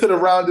 but they could have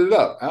rounded it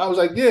up. And I was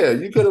like, yeah,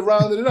 you could have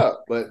rounded it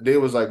up. But they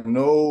was like,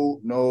 no.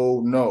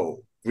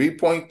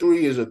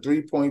 3.3 is a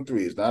 3.3.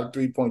 It's not a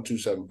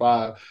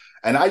 3.275.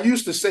 And I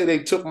used to say they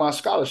took my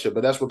scholarship,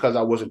 but that's because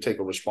I wasn't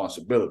taking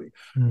responsibility.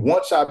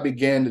 Once I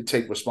began to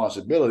take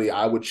responsibility,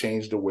 I would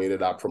change the way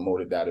that I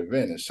promoted that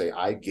event and say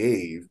I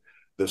gave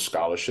the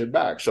scholarship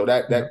back. So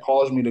that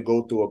caused me to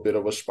go through a bit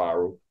of a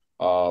spiral.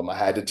 I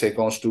had to take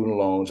on student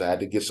loans. I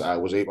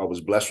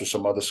was blessed with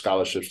some other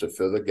scholarships to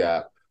fill the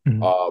gap.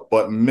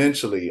 But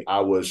mentally,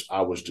 I was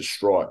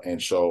distraught.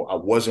 And so I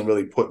wasn't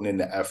really putting in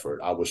the effort.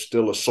 I was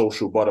still a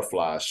social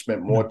butterfly. I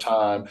spent more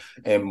time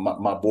in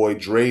my boy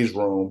Dre's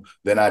room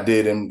than I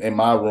did in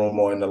my room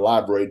or in the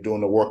library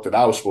doing the work that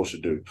I was supposed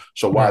to do.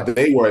 So while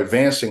they were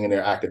advancing in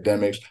their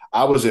academics,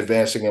 I was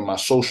advancing in my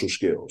social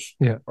skills.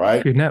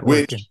 Right. You're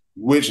networking.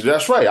 Which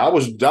that's right. I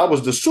was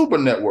the super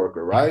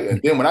networker, right?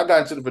 And then when I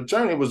got into the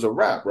fraternity, it was a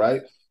wrap,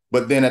 right?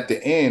 But then at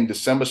the end,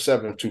 December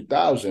 7th,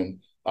 2000,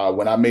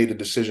 when I made the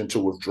decision to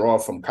withdraw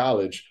from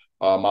college,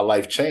 my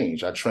life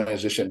changed. I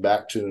transitioned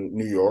back to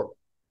New York,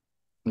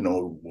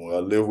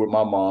 live with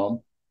my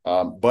mom.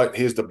 But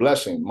here's the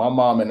blessing. My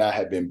mom and I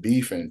had been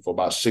beefing for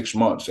about 6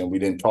 months, and we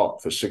didn't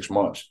talk for 6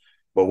 months.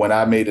 But when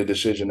I made the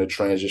decision to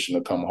transition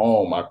to come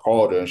home, I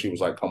called her and she was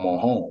like, come on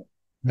home.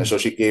 And so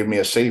she gave me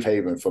a safe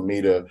haven for me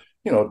to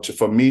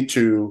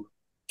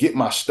get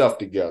my stuff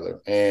together.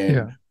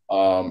 And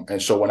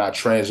so when I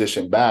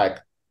transitioned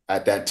back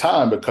at that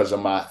time, because of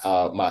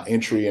my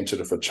entry into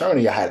the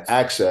fraternity, I had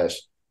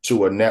access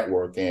to a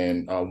network.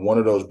 And one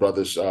of those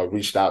brothers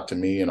reached out to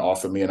me and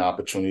offered me an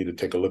opportunity to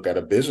take a look at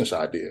a business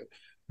idea.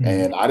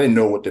 And I didn't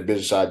know what the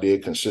business idea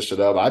consisted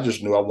of. I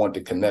just knew I wanted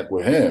to connect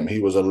with him.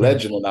 He was a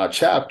legend in our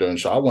chapter. And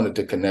so I wanted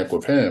to connect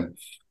with him.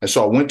 And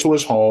so I went to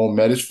his home,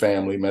 met his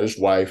family, met his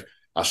wife.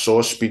 I saw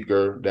a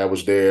speaker that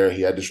was there.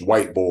 He had this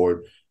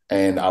whiteboard,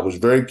 and I was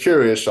very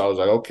curious. So I was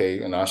like,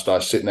 okay. And I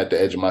started sitting at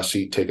the edge of my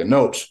seat, taking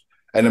notes.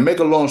 And to make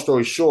a long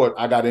story short,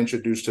 I got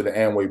introduced to the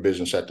Amway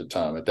business at the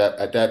time. At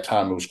that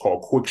time, it was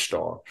called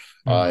Quickstar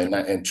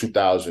in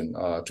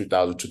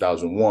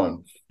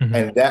 2001.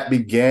 And that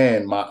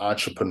began my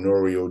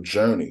entrepreneurial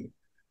journey.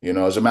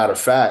 As a matter of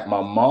fact,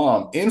 my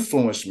mom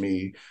influenced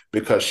me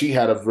because she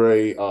had a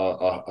very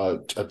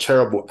a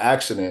terrible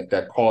accident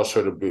that caused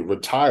her to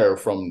retire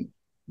from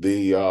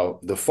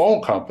the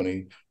phone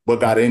company, but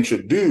got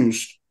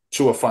introduced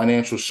to a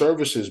financial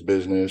services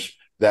business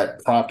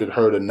that prompted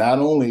her to not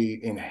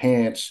only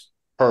enhance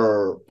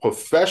her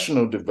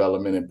professional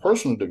development and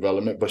personal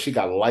development, but she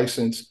got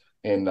licensed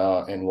in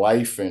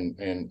life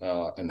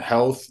and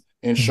health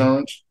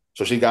insurance.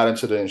 So she got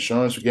into the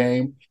insurance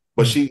game,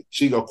 but she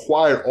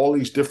acquired all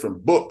these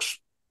different books,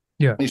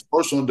 these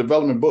personal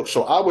development books.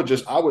 So I would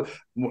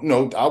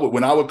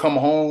when I would come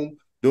home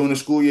during the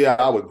school year,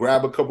 I would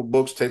grab a couple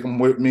books, take them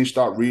with me,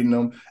 start reading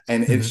them,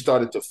 and it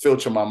started to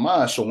filter my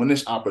mind. So when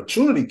this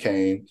opportunity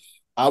came,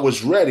 I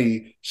was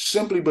ready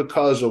simply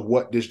because of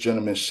what this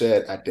gentleman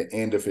said at the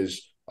end of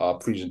his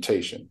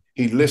presentation.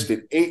 He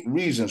listed 8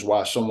 reasons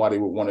why somebody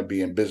would want to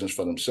be in business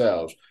for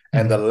themselves.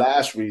 And the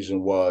last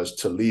reason was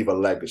to leave a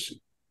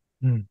legacy,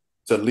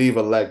 to leave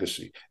a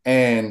legacy.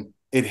 And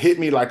it hit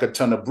me like a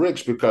ton of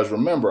bricks because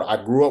remember,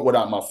 I grew up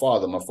without my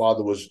father. My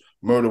father was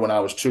murdered when I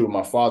was 2.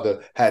 My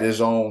father had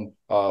his own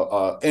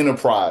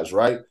enterprise,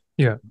 right?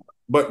 Yeah.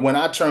 But when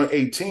I turned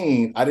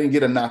 18, I didn't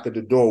get a knock at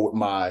the door with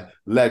my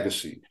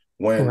legacy.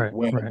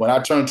 When I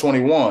turned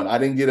 21, I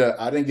didn't get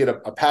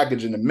a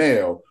package in the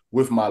mail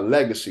with my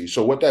legacy.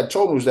 So what that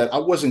told me was that I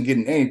wasn't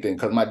getting anything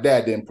because my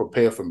dad didn't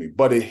prepare for me.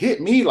 But it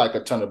hit me like a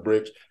ton of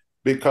bricks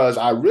because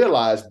I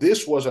realized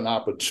this was an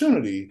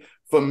opportunity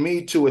for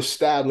me to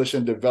establish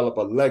and develop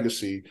a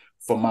legacy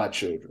for my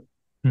children.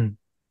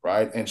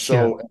 Right. And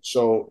so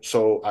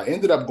I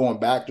ended up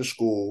going back to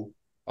school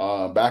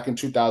back in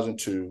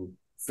 2002,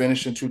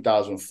 finished in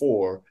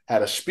 2004,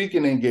 had a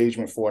speaking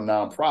engagement for a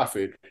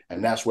nonprofit.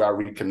 And that's where I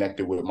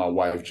reconnected with my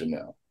wife,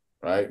 Janelle.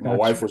 Right. My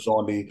wife was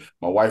on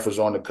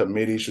the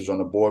committee. She was on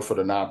the board for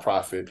the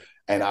nonprofit.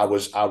 And I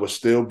was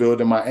still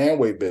building my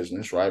Amway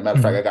business. Right. Matter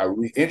of fact, I got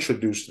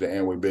reintroduced to the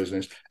Amway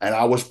business and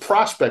I was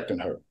prospecting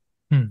her.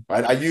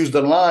 Right. I used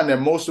the line that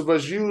most of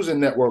us use in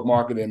network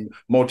marketing,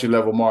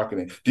 multi-level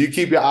marketing. Do you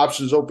keep your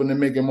options open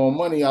and making more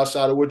money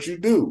outside of what you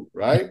do?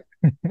 Right.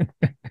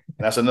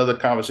 That's another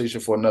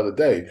conversation for another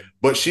day.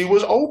 But she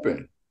was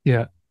open.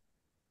 Yeah.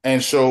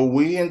 And so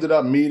we ended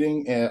up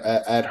meeting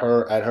at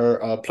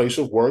her place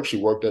of work. She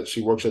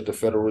works at the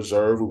Federal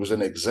Reserve. It was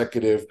an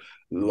executive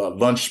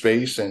lunch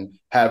space and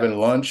having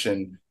lunch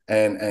and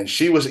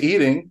she was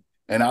eating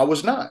and I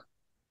was not.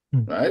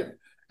 Right.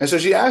 And so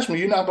she asked me,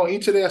 "You're not going to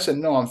eat today?" I said,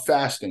 "No, I'm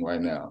fasting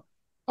right now."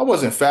 I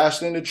wasn't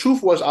fasting. The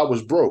truth was I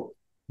was broke.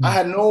 I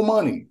had no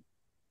money.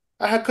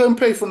 Couldn't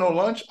pay for no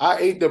lunch. I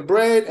ate the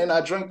bread and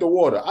I drank the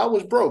water. I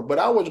was broke, but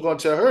I wasn't going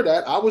to tell her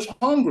that. I was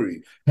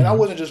hungry. And I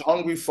wasn't just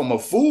hungry from a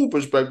food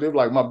perspective,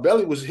 like my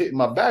belly was hitting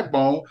my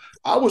backbone.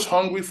 I was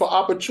hungry for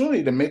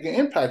opportunity to make an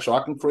impact so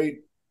I can create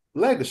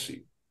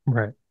legacy.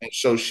 Right. And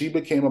so she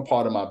became a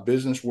part of my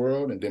business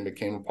world and then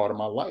became a part of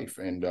my life.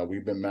 And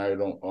we've been married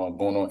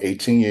going on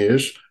 18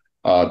 years.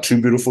 2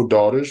 beautiful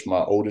daughters.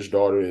 My oldest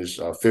daughter is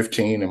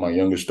 15 and my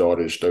youngest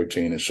daughter is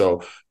 13. And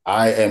so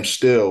I am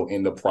still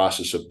in the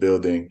process of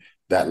building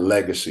that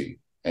legacy.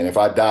 And if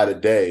I die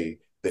today,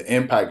 the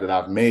impact that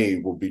I've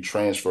made will be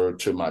transferred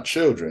to my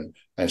children.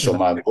 And so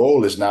my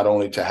goal is not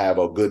only to have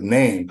a good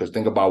name, because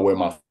think about where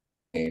my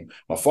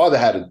father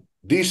had a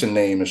decent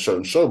name in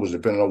certain circles,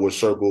 depending on what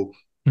circle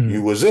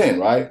you was in,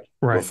 right?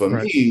 But for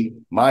me,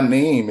 my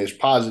name is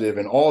positive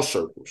in all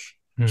circles.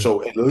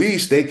 So at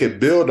least they could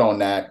build on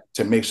that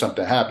to make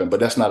something happen, but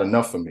that's not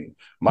enough for me.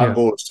 My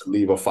goal is to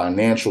leave a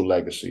financial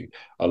legacy,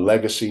 a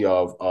legacy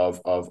of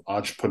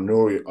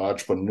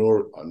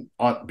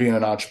being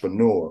an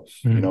entrepreneur,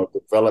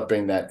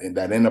 developing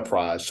that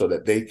enterprise so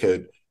that they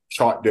could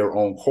chart their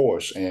own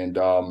course.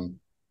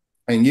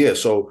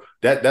 So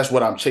that's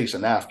what I'm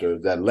chasing after,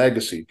 that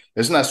legacy.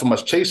 It's not so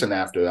much chasing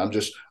after. I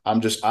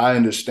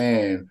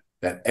understand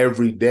that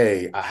every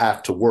day I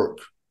have to work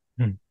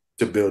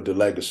to build the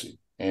legacy.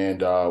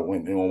 And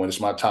when it's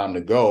my time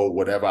to go,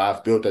 whatever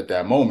I've built at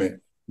that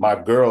moment, my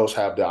girls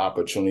have the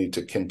opportunity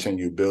to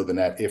continue building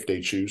that if they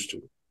choose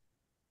to.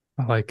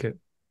 I like it.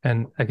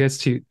 And I guess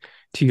to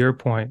your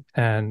point,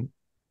 and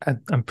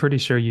I'm pretty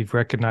sure you've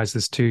recognized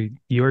this too,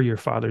 you're your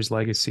father's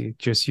legacy,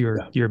 just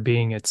your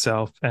being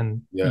itself.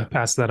 And you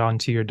pass that on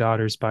to your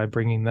daughters by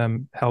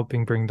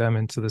helping bring them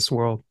into this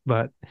world.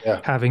 But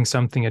having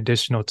something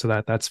additional to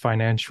that, that's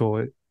financial,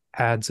 it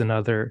adds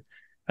another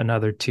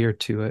tier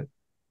to it.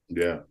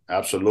 Yeah,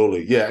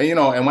 absolutely. Yeah.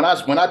 And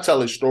when I tell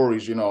these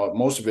stories,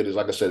 most of it is,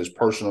 like I said, is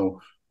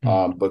personal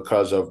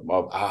because of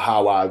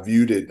how I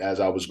viewed it as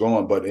I was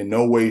going, but in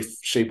no way,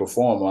 shape or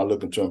form am I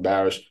looking to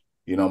embarrass,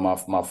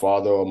 my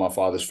father or my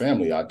father's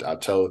family. I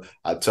tell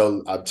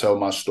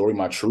my story,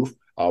 my truth.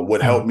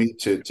 What helped me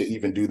to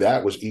even do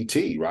that was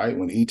E.T., right?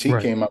 When E.T.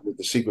 came up with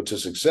The Secret to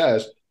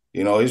Success,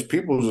 his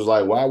people was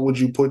like, why would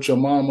you put your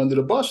mom under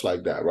the bus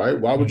like that, right?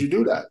 Why would you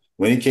do that?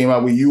 When he came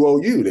out with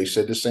UOU, they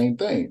said the same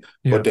thing.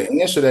 Yeah. But the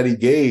answer that he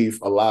gave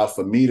allowed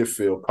for me to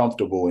feel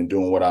comfortable in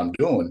doing what I'm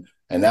doing.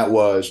 And that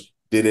was,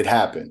 did it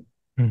happen?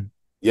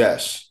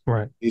 Yes.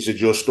 Right. Is it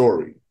your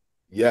story?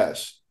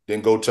 Yes.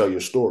 Then go tell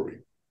your story.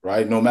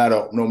 right? No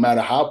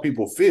matter how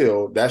people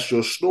feel, that's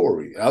your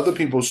story. Other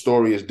people's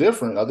story is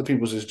different. Other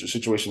people's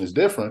situation is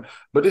different,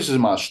 but this is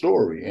my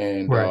story,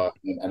 and Right.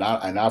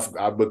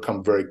 I've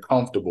become very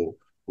comfortable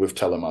with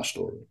telling my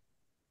story.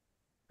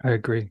 I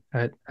agree.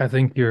 I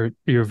think you're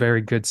a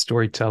very good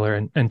storyteller.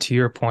 And to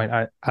your point,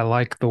 I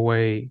like the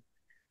way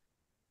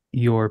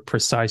you're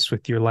precise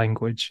with your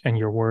language and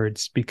your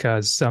words,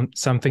 because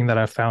something that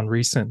I found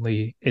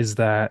recently is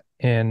that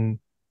in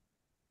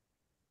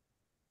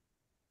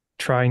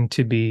trying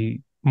to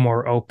be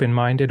more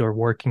open-minded or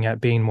working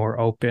at being more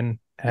open,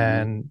 Mm-hmm.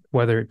 and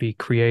whether it be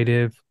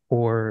creative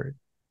or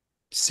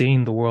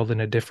seeing the world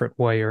in a different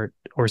way,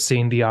 or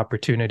seeing the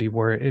opportunity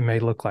where it may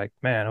look like,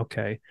 man,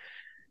 okay,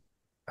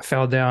 I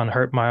fell down,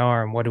 hurt my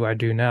arm, what do I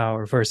do now?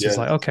 Or versus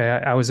Yeah, like, okay,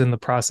 I was in the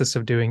process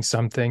of doing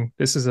something,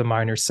 this is a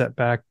minor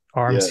setback,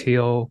 arms yeah,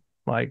 heal,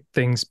 like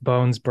things,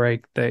 bones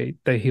break, they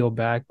heal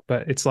back,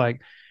 but it's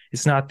like,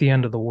 it's not the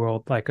end of the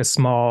world. Like a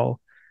small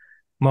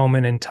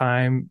moment in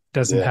time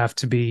doesn't yeah. have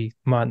to be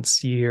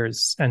months,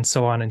 years, and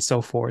so on and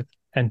so forth.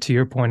 And to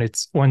your point,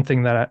 it's one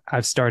thing that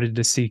I've started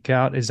to seek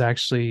out is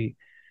actually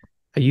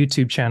a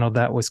YouTube channel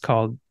that's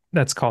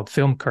called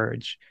Film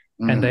Courage.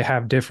 And they Mm-hmm.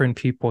 have different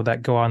people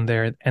that go on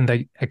there and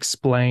they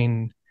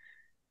explain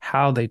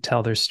how they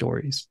tell their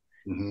stories.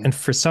 Mm-hmm. And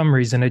for some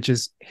reason, it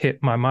just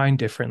hit my mind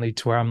differently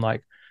to where I'm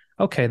like,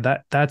 okay,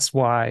 that's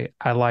why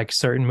I like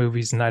certain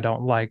movies and I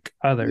don't like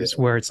others.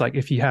 Yeah, Where it's like,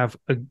 if you have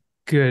a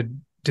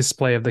good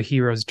display of the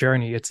hero's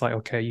journey, it's like,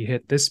 okay, you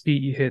hit this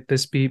beat, you hit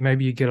this beat,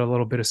 maybe you get a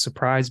little bit of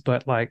surprise,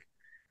 but like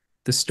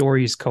the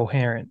story is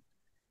coherent.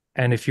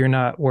 And if you're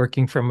not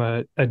working from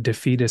a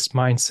defeatist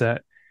mindset,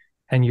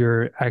 and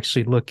you're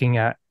actually looking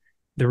at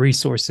the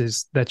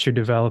resources that you're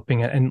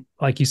developing, and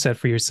like you said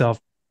for yourself,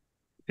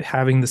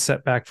 having the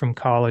setback from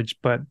college,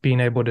 but being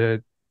able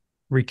to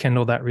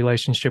rekindle that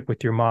relationship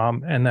with your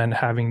mom, and then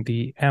having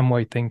the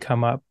Amway thing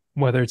come up,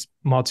 whether it's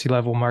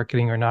multi-level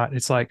marketing or not,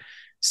 it's like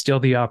still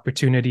the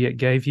opportunity it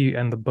gave you,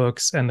 and the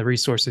books and the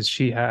resources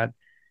she had,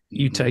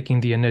 you mm-hmm. taking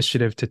the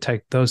initiative to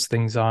take those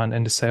things on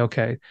and to say,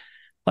 okay,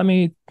 let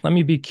me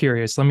be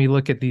curious. Let me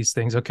look at these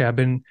things. Okay, I've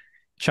been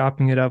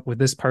chopping it up with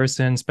this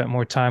person, spent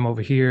more time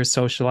over here,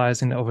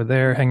 socializing over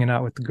there, hanging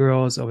out with the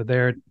girls over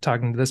there,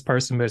 talking to this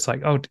person. But it's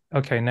like, oh,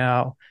 okay,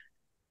 now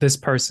this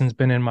person's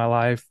been in my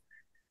life.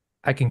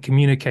 I can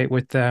communicate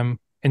with them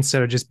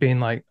instead of just being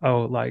like,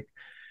 oh, like,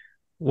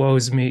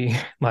 woe's me.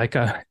 Like,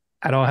 I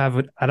don't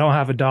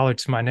have a dollar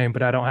to my name,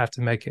 but I don't have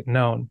to make it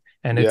known.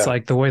 And it's Yeah.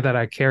 like the way that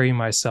I carry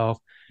myself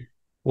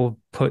will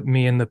put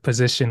me in the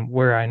position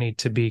where I need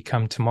to be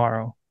come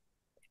tomorrow.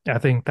 I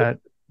think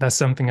that's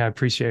something I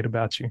appreciate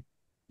about you.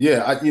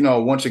 Yeah,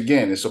 once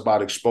again, it's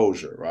about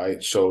exposure,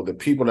 right? So the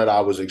people that I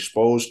was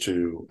exposed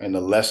to and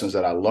the lessons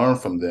that I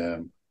learned from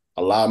them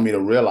allowed me to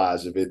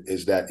realize if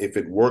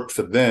it worked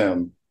for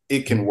them,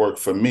 it can work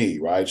for me,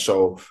 right?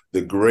 So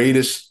the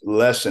greatest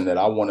lesson that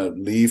I want to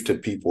leave to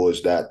people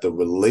is that the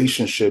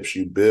relationships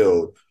you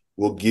build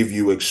will give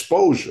you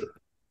exposure.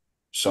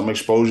 Some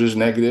exposure is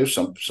negative,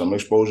 some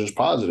exposure is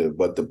positive,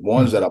 but the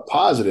ones that are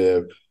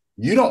positive,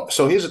 you don't.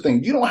 So here's the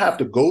thing: you don't have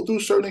to go through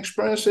certain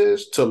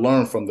experiences to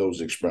learn from those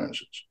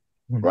experiences,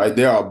 right?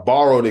 There are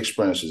borrowed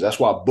experiences. That's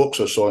why books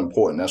are so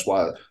important.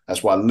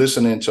 That's why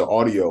listening to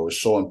audio is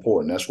so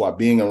important. That's why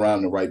being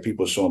around the right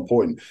people is so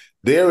important.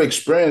 Their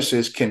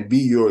experiences can be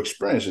your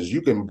experiences.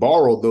 You can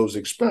borrow those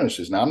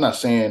experiences. Now, I'm not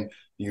saying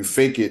you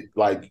fake it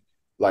like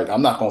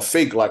I'm not gonna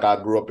fake like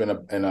I grew up in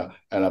an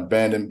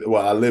abandoned.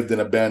 Well, I lived in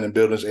abandoned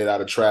buildings, ate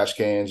out of trash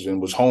cans, and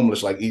was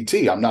homeless like ET.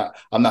 I'm not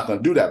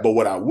gonna do that. But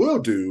what I will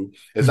do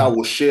is I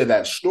will share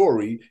that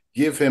story,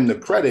 give him the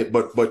credit,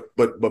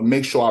 but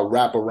make sure I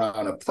wrap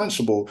around a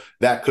principle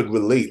that could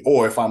relate.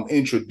 Or if I'm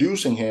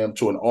introducing him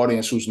to an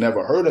audience who's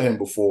never heard of him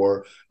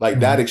before,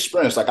 like that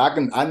experience, like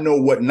I know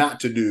what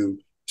not to do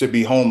to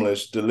be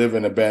homeless, to live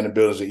in abandoned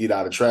buildings and eat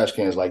out of trash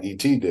cans like ET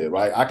did,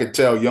 right? I could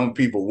tell young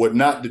people what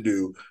not to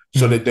do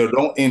so that they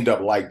don't end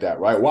up like that,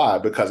 right? Why?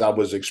 Because I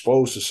was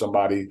exposed to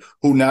somebody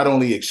who not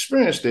only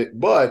experienced it,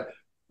 but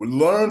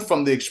learned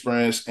from the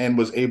experience and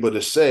was able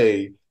to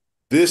say,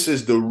 this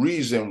is the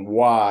reason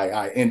why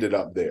I ended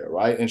up there,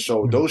 right? And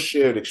so those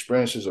shared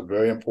experiences are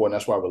very important.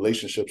 That's why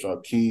relationships are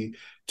key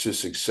to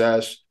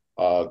success.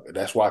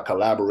 That's why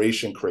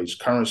collaboration creates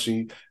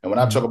currency. And when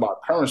I talk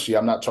about currency,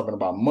 I'm not talking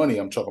about money.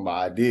 I'm talking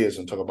about ideas.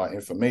 I'm talking about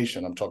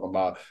information. I'm talking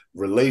about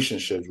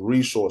relationships,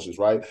 resources,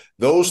 right?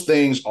 Those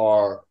things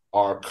are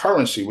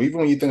currency. Even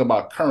when you think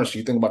about currency,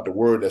 you think about the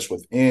word that's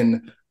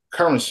within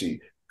currency,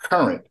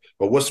 current.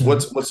 But what's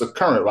a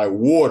current, right?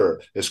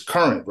 Water is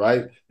current,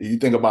 right? You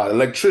think about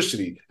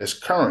electricity, it's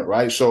current,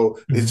 right? So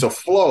it's a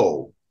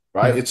flow,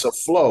 right? It's a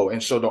flow.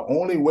 And so the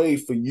only way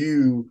for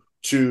you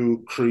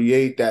to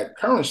create that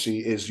currency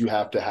is you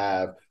have to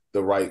have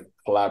the right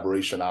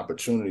collaboration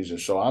opportunities. And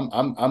so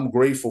I'm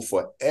grateful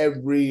for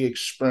every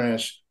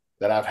experience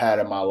that I've had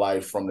in my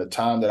life, from the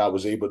time that I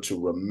was able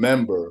to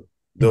remember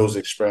those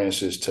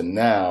experiences to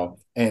now,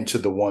 and to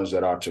the ones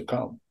that are to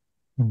come.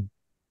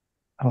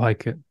 I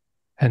like it.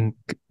 And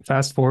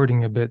fast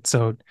forwarding a bit.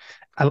 So,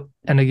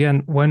 and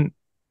again, when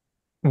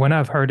when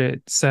I've heard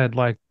it said,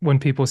 like when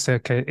people say,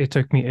 okay, it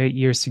took me 8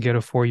 years to get a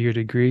 4-year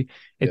degree,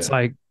 it's Yeah,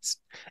 like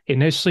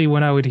initially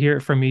when I would hear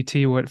it from ET,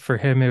 what for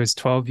him it was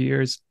 12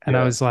 years. And I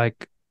yeah, was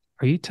like,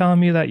 are you telling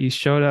me that you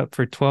showed up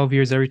for 12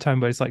 years every time?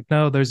 But it's like,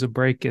 no, there's a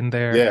break in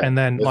there. yeah. And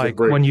then There's a like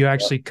break. when you Yeah,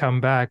 actually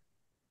come back,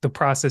 the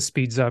process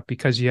speeds up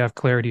because you have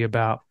clarity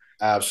about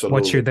what you're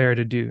absolutely, there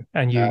to do,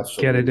 and you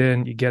get it absolutely.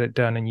 in, you get it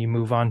done, and you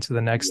move on to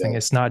the next thing. Yeah,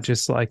 It's not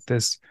just like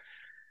this,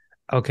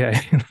 okay,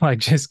 like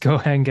just go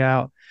hang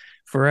out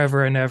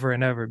forever and ever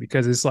and ever,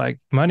 because it's like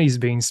money's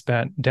being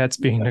spent, debt's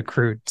being yeah,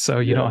 accrued. So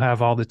you yeah. don't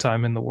have all the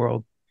time in the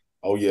world.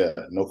 Oh yeah,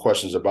 no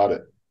questions about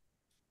it.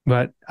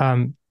 But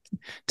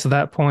to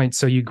that point,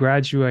 so you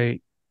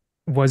graduate,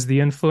 was the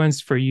influence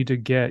for you to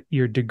get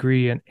your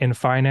degree in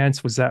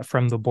finance, was that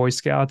from the Boy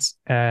Scouts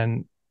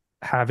and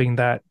having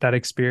that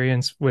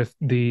experience with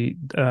the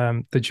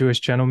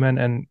Jewish gentleman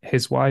and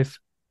his wife?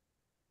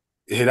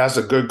 Yeah, that's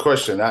a good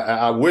question.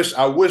 I wish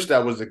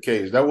that was the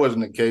case. That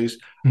wasn't the case.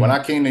 When Mm,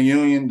 I came to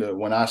Union,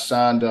 when I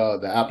signed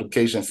the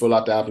application, fill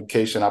out the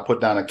application, I put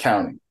down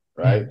accounting.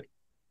 Right. mm,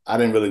 I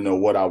didn't really know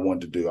what I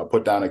wanted to do. I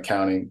put down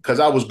accounting because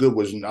I was good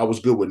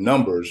with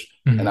numbers,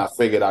 and mm, I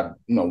figured I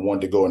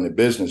wanted to go into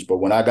business. But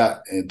when I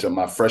got into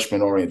my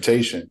freshman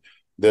orientation,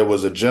 there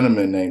was a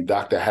gentleman named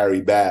Dr.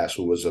 Harry Bass,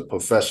 who was a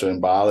professor in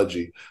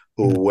biology,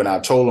 mm, who, when I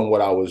told him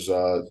what I was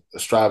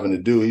striving to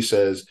do, he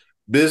says,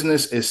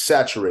 business is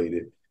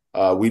saturated.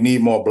 We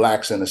need more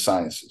blacks in the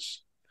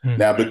sciences. mm,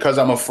 Now, because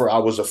I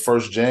was a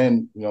first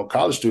gen,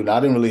 college student, I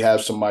didn't really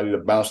have somebody to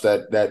bounce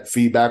that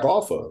feedback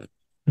off of.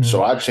 So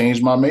mm, I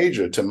changed my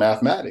major to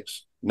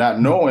mathematics, not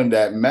mm. knowing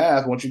that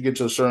math, once you get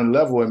to a certain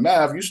level in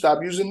math, you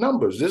stop using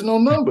numbers. There's no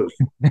numbers.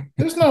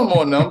 There's no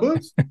more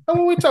numbers. And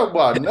when we talk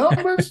about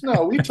numbers,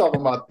 no, we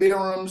talking about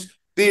theorems,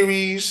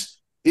 theories,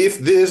 if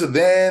this,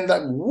 then,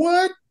 like,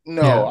 what?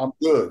 No, Yeah. I'm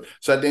good.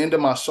 So at the end of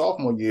my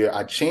sophomore year,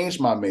 I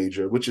changed my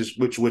major,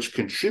 which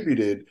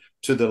contributed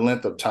to the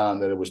length of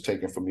time that it was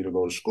taking for me to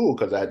go to school,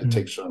 because I had to Mm,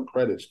 take certain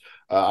credits.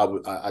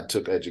 I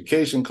took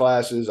education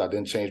classes. I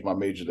then changed my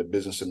major to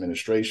business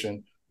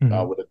administration,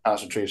 mm, with a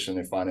concentration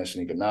in finance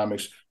and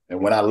economics.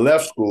 And when I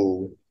left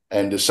school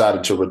and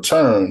decided to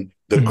return,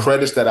 the mm,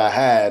 credits that I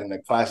had and the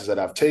classes that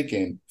I've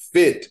taken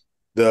fit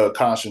the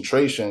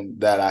concentration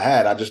that I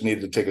had. I just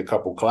needed to take a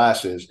couple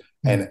classes,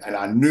 mm, and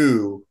I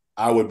knew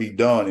I would be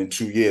done in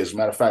 2 years.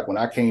 Matter of fact, when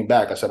I came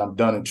back, I said, I'm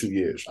done in 2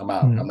 years. I'm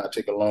out. mm, I'm not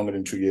taking longer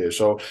than 2 years.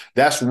 So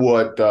that's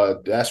what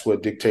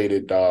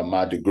dictated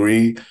my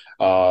degree.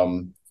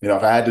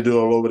 If I had to do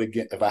it all over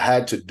again, if I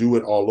had to do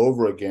it all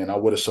over again, I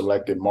would have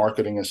selected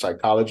marketing and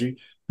psychology,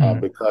 mm.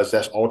 because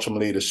that's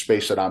ultimately the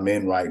space that I'm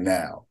in right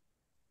now.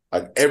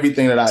 Like,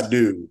 everything that I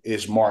do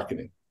is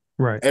marketing.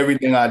 Right.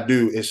 Everything I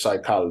do is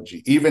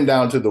psychology, even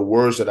down to the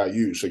words that I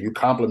use. So you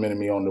complimented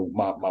me on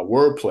my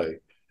wordplay.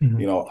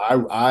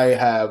 Mm, I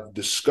have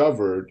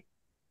discovered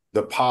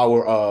the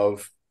power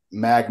of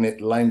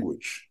magnet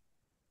language,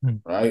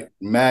 mm, right?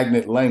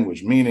 Magnet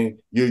language, meaning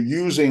you're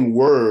using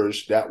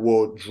words that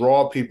will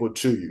draw people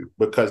to you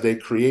because they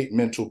create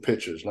mental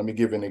pictures. Let me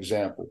give you an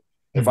example.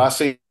 If mm. I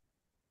say,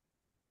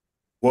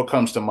 what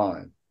comes to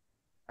mind?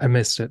 I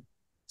missed it.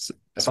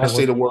 If I So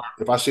say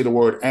what? the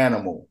word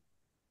animal,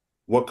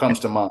 what comes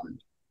to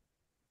mind?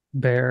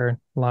 Bear,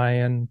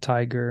 lion,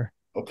 tiger,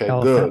 Okay,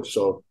 elephant. good.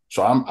 So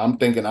I'm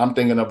thinking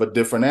of a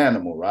different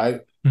animal,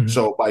 right? Mm,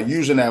 So by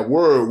using that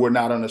word, we're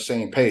not on the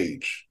same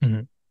page.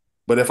 mm.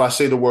 But if I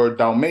say the word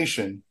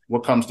Dalmatian,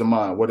 what comes to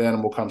mind? What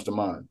animal comes to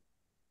mind?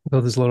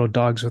 Those little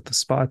dogs with the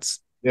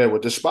spots. Yeah,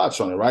 with the spots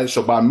on it, right?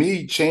 So by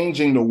me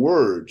changing the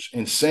words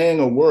and saying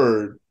a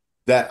word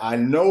that I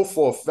know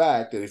for a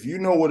fact that if you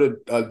know what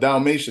a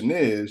Dalmatian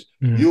is,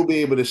 Mm, you'll be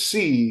able to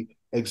see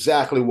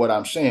exactly what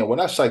I'm saying. Well,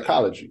 that's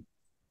psychology,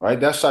 right?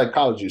 That's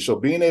psychology. So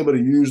being able to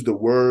use the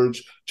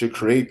words to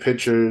create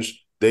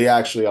pictures, they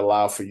actually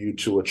allow for you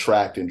to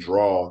attract and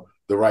draw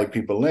the right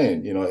people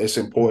in. It's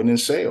important in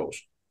sales.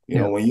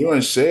 yeah. When you're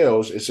in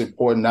sales, it's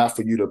important not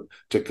for you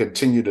to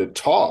continue to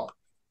talk,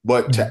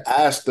 but Mm, to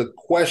ask the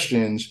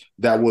questions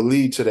that will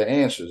lead to the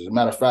answers. As a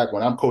matter of fact,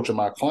 when I'm coaching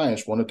my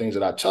clients, one of the things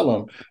that I tell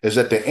them is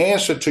that the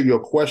answer to your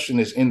question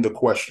is in the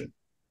question,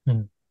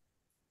 mm.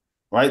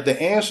 right?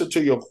 The answer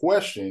to your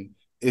question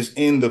is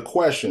in the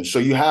question. So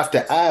you have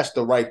to ask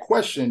the right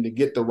question to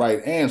get the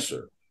right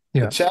answer. The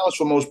Yeah. challenge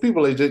for most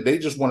people is that they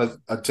just want to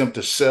attempt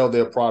to sell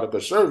their product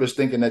or service,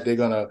 thinking that they're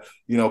gonna,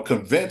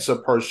 convince a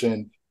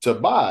person to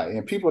buy.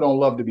 And people don't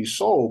love to be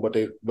sold,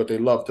 but they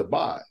love to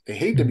buy. They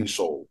hate to Mm, be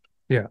sold,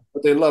 yeah.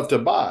 but they love to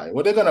buy.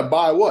 Well, they're going to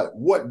buy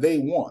what they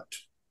want,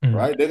 Mm,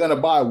 right? They're going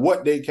to buy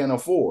what they can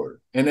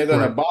afford, and they're going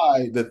to right.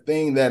 buy the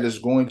thing that is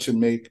going to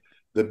make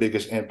the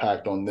biggest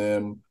impact on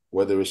them,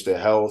 whether it's their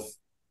health,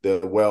 their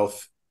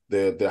wealth,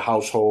 their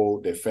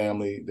household, their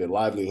family, their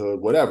livelihood,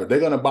 whatever.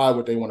 They're going to buy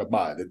what they want to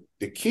buy.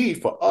 The key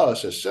for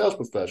us as sales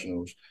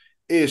professionals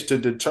is to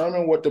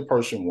determine what the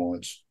person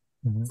wants,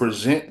 Mm,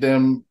 present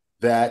them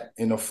that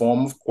in the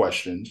form of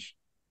questions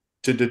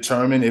to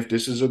determine if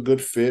this is a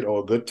good fit or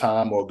a good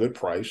time or a good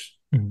price,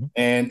 mm,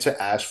 and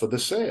to ask for the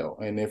sale.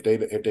 And if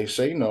they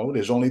say no,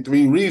 there's only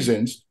three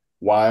reasons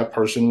why a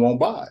person won't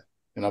buy.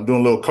 And I'm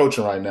doing a little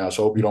coaching right now,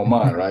 so I hope you don't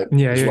mind, right?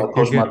 Yeah, That's why I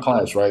coach my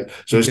clients, right?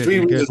 So there's three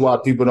reasons why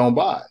people don't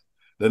buy.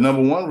 The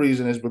number one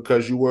reason is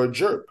because you were a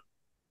jerk,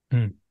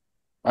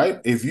 right?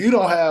 If you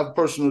don't have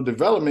personal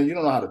development, you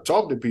don't know how to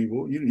talk to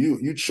people.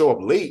 You show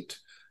up late.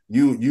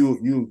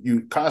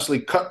 You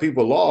constantly cut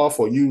people off,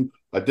 or you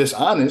are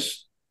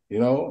dishonest.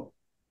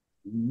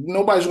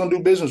 Nobody's going to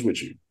do business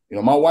with you.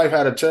 My wife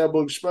had a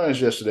terrible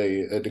experience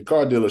yesterday at the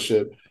car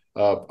dealership,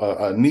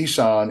 a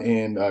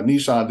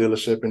Nissan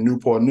dealership in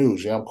Newport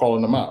News. I'm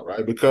calling them out,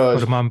 right? Because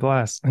put them on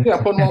blast. Yeah,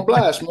 put them on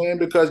blast, man,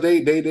 because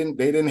they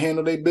didn't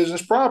handle their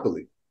business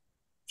properly.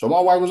 So my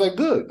wife was like,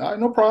 "Good, all right,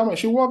 no problem," and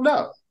she walked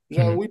out.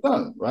 We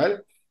done, right?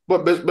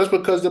 But that's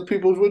because the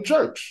people were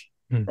jerks,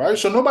 right?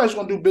 So nobody's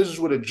going to do business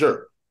with a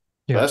jerk.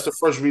 Yeah. That's the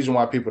first reason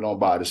why people don't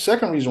buy. The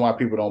second reason why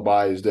people don't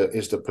buy is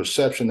the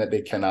perception that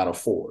they cannot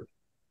afford,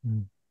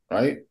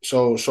 right?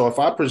 So if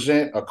I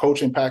present a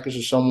coaching package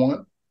to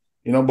someone,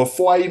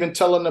 before I even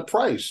tell them the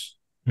price,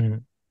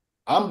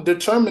 I'm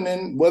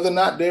determining whether or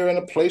not they're in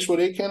a place where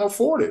they can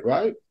afford it,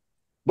 right?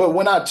 But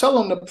when I tell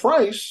them the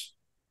price,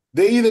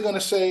 they're either going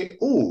to say,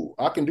 "Ooh,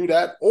 I can do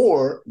that,"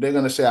 or they're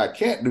going to say, "I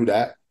can't do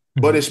that."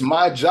 But it's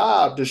my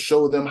job to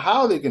show them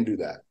how they can do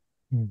that.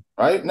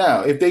 Right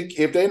now,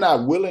 if they're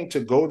not willing to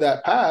go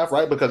that path,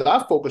 right? Because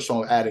I focus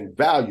on adding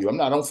value.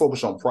 I don't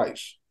focus on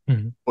price.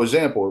 For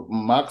example,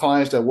 my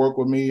clients that work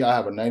with me, I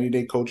have a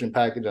 90-day coaching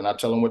package, and I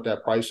tell them what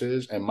that price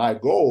is. And my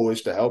goal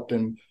is to help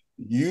them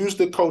use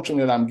the coaching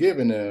that I'm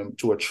giving them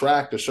to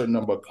attract a certain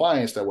number of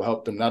clients that will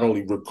help them not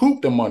only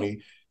recoup the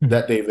money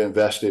that they've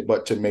invested,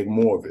 but to make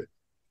more of it.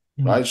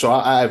 Right. So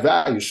I add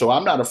value. So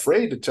I'm not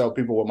afraid to tell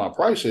people what my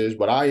price is,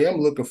 but I am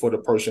looking for the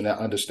person that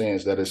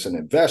understands that it's an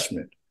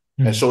investment.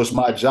 And so it's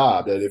my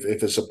job that if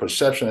it's a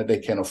perception that they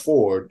can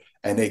afford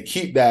and they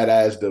keep that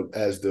as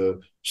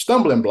the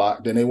stumbling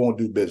block, then they won't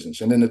do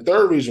business. And then the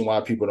third reason why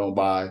people don't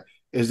buy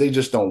is they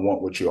just don't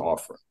want what you're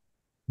offering.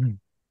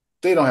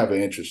 They don't have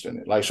an interest in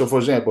it. Like, so for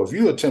example, if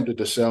you attempted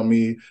to sell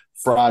me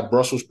fried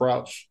Brussels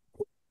sprouts,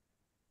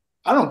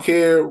 I don't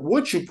care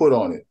what you put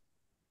on it.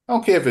 I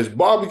don't care if it's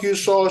barbecue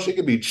sauce. It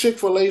could be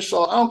Chick-fil-A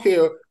sauce. I don't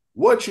care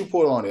what you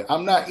put on it.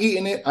 I'm not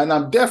eating it, and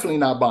I'm definitely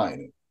not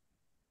buying it.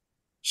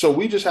 So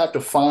we just have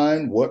to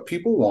find what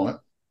people want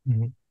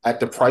at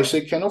the price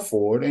they can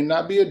afford, and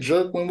not be a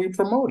jerk when we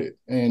promote it.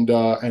 And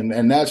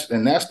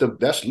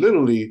that's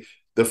literally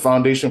the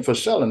foundation for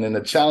selling. And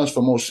the challenge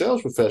for most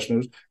sales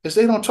professionals is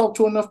they don't talk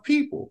to enough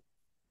people.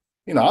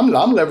 I'm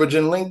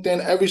leveraging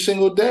LinkedIn every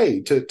single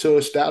day to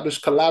establish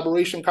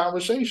collaboration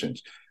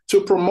conversations,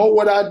 to promote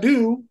what I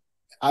do,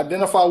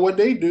 identify what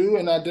they do,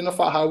 and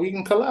identify how we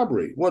can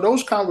collaborate. Well,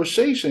 those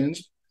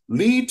conversations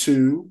lead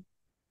to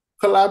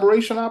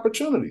collaboration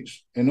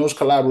opportunities, and those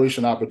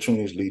collaboration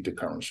opportunities lead to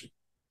currency.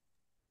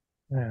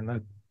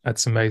 Man,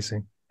 that's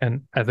amazing.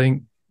 And I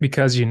think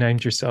because you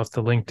named yourself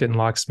the LinkedIn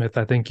locksmith,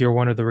 I think you're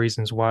one of the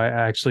reasons why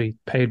I actually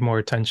paid more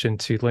attention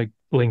to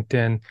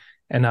LinkedIn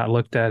and not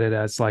looked at it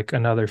as like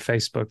another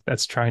Facebook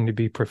that's trying to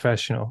be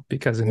professional.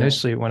 Because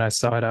initially when I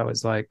saw it, I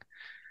was like,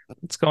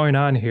 what's going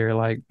on here?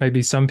 Like,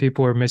 maybe some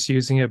people are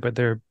misusing it, but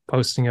they're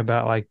posting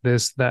about like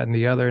this, that, and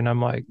the other. And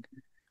I'm like,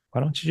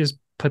 why don't you just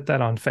put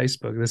that on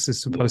Facebook? This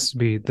is supposed to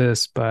be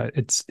this, but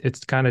it's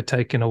kind of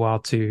taken a while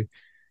to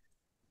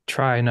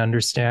try and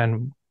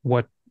understand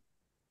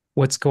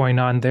what's going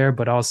on there,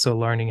 but also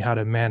learning how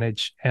to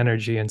manage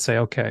energy and say,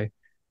 okay,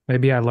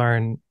 maybe I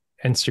learn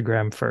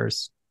Instagram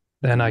first,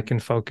 then I can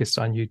focus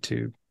on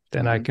YouTube,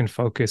 then I can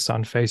focus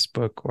on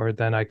Facebook, or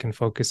then I can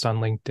focus on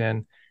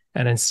LinkedIn.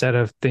 And instead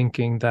of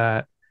thinking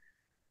that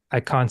I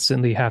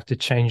constantly have to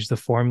change the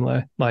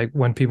formula, like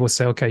when people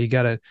say, okay, you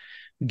got to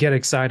get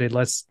excited,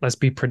 let's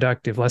be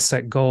productive, let's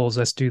set goals,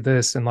 let's do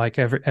this. And like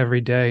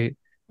every day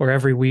or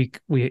every week,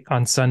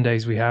 on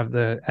Sundays, we have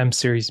the M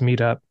Series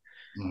meetup.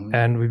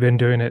 And we've been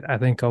doing it, I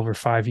think, over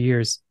 5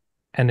 years.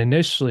 And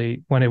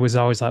initially, when it was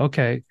always like,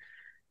 okay,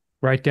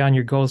 write down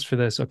your goals for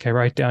this. Okay,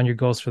 write down your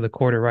goals for the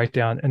quarter, write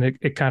down. And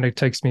it kind of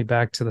takes me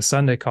back to the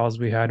Sunday calls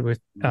we had with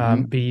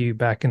BU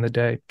back in the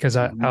day, because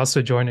I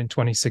also joined in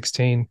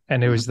 2016.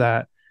 And it was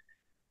like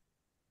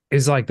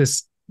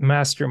this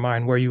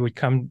mastermind where you would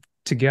come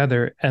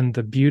together. And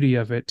the beauty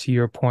of it, to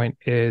your point,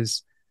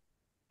 is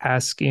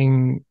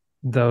asking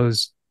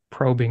those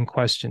probing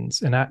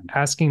questions and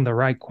asking the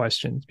right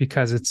questions,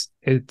 because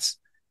it's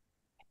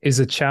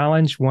a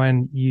challenge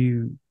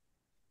when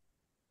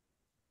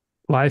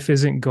life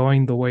isn't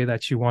going the way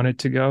that you want it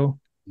to go,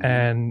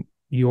 and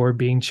you're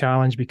being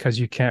challenged because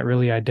you can't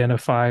really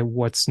identify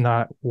what's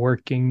not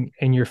working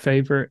in your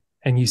favor,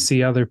 and you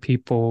see other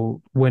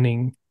people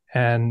winning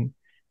and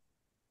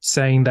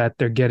saying that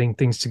they're getting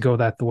things to go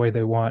the way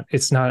they want.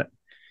 It's not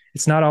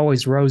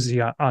always rosy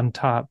on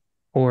top,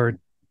 or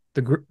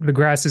the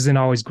grass isn't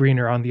always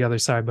greener on the other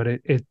side, but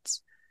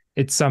it's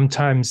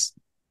sometimes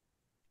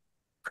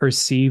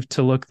perceived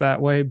to look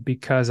that way,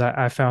 because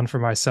I found for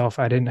myself,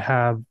 I didn't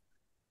have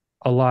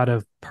a lot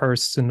of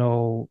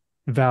personal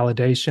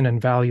validation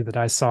and value that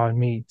I saw in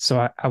me.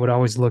 So I would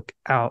always look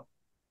out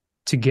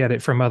to get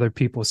it from other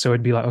people. So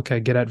it'd be like,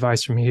 okay, get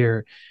advice from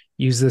here.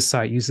 use this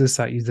site, use this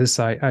site, use this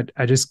site.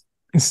 I just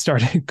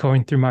started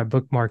going through my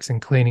bookmarks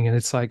and cleaning, and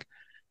it's like,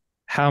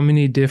 how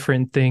many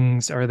different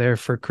things are there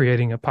for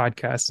creating a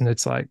podcast? And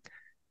it's like,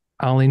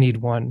 I only need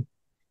one.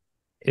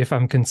 If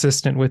I'm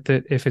consistent with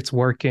it, if it's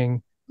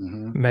working,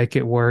 make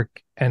it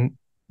work. And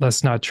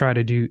let's not try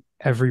to do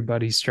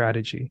everybody's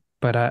strategy.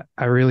 But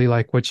I really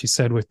like what you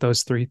said with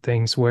those three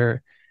things,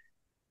 where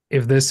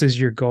if this is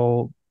your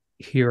goal,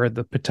 here are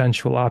the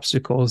potential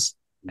obstacles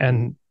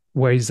and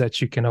ways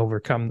that you can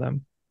overcome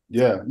them.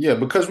 Yeah,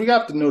 because we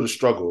have to know the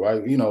struggle,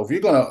 right? You know,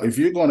 if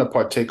you're gonna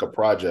partake a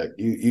project,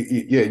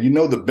 you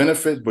know the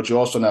benefits, but you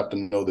also have to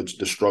know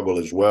the struggle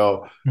as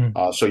well,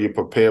 so you're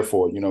prepared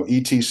for it. You know,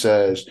 ET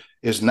says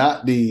it's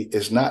not the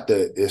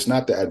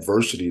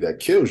adversity that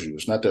kills you,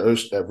 it's not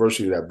the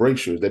adversity that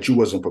breaks you, it's that you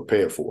wasn't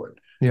prepared for it.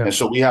 Yeah. And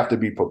so we have to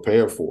be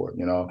prepared for it,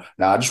 you know.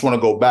 Now, I just want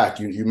to go back.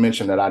 You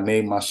mentioned that I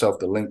named myself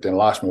the LinkedIn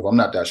locksmith. I'm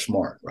not that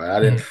smart, right? I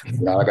didn't, you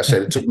know, like I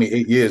said, it took me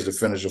 8 years to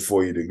finish a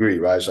 4-year degree,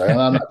 right? So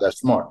I'm not that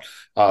smart.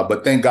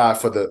 But thank God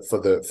for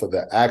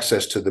the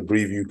access to the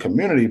Breathe You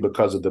community,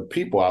 because of the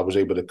people I was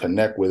able to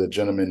connect with. A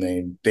gentleman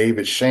named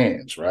David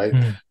Shands, right?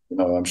 You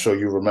know, I'm sure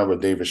you remember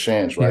David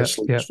Shands, right?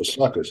 Sleepers for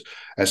Suckers.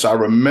 And so I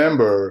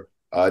remember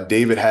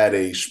David had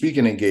a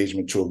speaking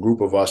engagement to a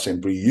group of us in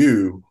Breathe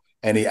You,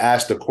 and he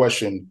asked the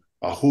question,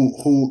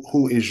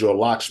 who is your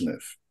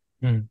locksmith?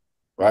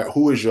 Right?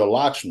 Who is your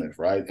locksmith?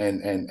 Right.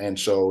 And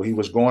so he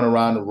was going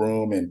around the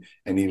room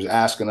and he was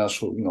asking us,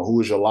 who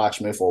is your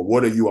locksmith, or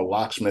what are you a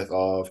locksmith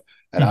of?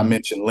 And I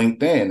mentioned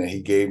LinkedIn, and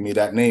he gave me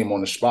that name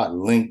on the spot,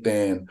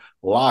 LinkedIn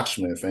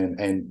locksmith.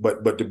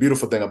 But the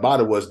beautiful thing about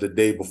it was, the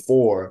day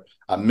before,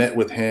 I met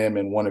with him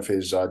and one of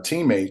his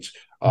teammates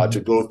to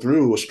go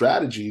through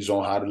strategies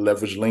on how to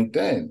leverage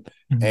LinkedIn.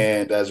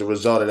 And as a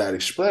result of that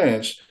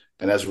experience,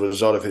 and as a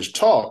result of his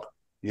talk,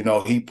 you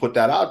know, he put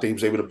that out there. He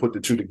was able to put the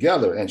two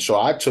together. And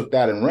so I took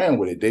that and ran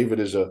with it.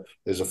 David is a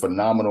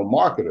phenomenal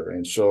marketer.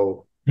 And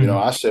so, you know,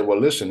 I said, well,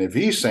 listen, if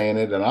he's saying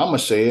it, then I'm going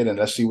to say it, and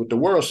let's see what the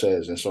world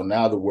says. And so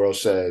now the world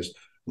says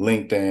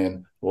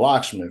LinkedIn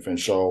locksmith. And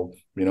so,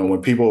 you know,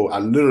 I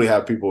literally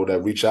have people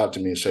that reach out to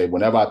me and say,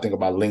 whenever I think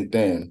about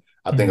LinkedIn,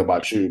 I think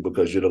about you,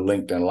 because you're the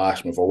LinkedIn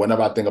locksmith. Or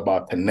whenever I think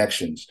about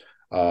connections,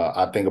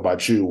 I think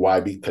about you,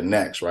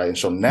 YBConnects, right? And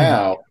so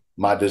now,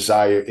 my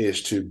desire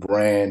is to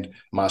brand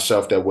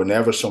myself that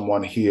whenever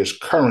someone hears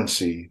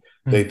currency,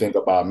 they think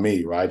about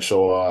me, right?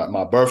 So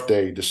my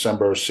birthday,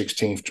 December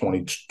 16th,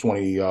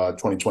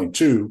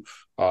 2022,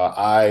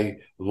 I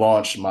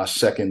launched my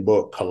second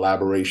book,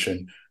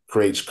 Collaboration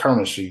Creates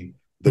Currency,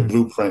 the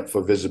Blueprint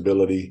for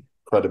Visibility,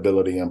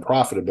 Credibility, and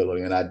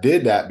Profitability. And I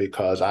did that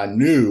because I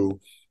knew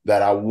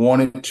that I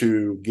wanted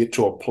to get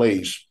to a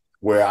place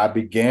where I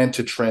began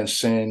to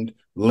transcend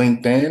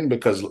LinkedIn,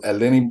 because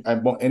at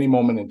any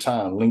moment in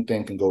time,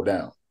 LinkedIn can go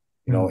down.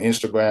 You know,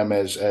 Instagram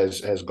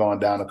has gone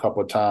down a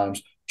couple of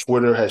times.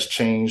 Twitter has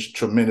changed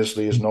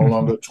tremendously. It's no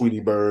longer Tweety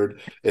Bird.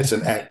 It's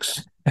an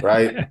X,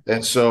 right?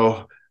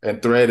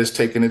 And Thread is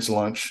taking its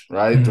lunch,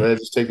 right?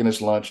 Thread is taking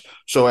its lunch.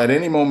 So at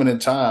any moment in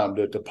time,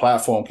 the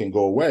platform can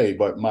go away.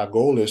 But my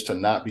goal is to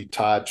not be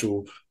tied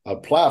to a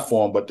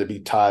platform, but to be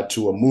tied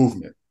to a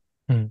movement.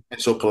 And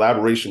so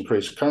Collaboration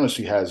Creates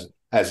Currency has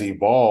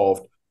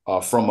evolved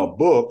from a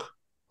book,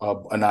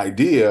 an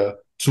idea,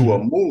 to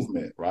a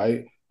movement,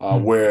 right?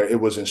 Where it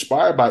was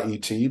inspired by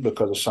E.T.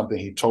 because of something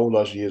he told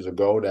us years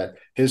ago, that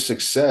his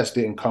success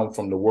didn't come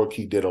from the work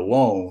he did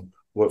alone,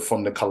 but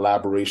from the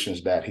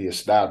collaborations that he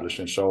established.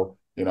 And so,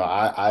 you know,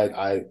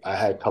 I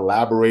had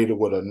collaborated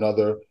with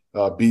another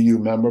BU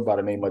member by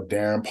the name of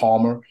Darren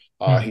Palmer.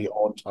 He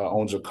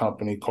owns a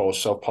company called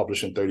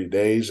Self-Publish in 30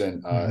 Days.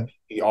 And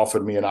he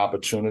offered me an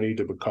opportunity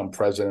to become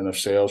president of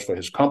sales for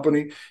his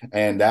company.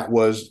 And that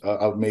was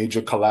a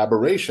major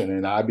collaboration.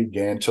 And I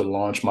began to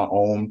launch my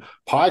own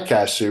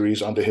podcast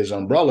series under his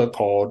umbrella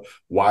called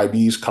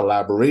YB's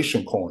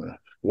Collaboration Corner.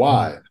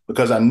 Why?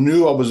 Because I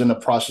knew I was in the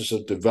process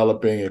of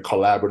developing a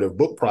collaborative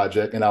book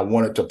project, and I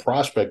wanted to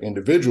prospect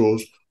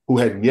individuals who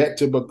had yet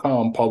to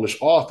become published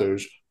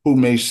authors, who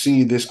may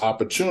see this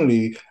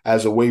opportunity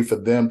as a way for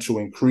them to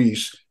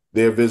increase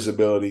their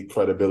visibility,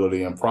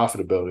 credibility, and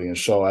profitability. And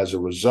so as a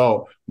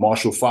result,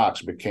 Marshall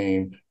Fox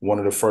became one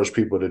of the first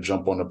people to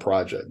jump on the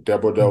project.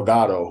 Deborah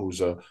Delgado,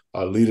 who's a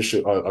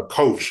leadership, a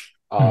coach,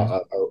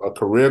 a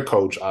career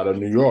coach out of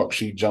New York,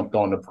 she jumped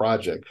on the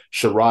project.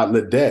 Sherrod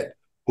Ledet,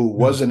 who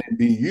wasn't in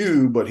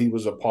BU, but he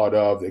was a part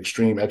of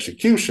Extreme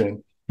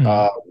Execution.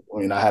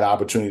 When I had an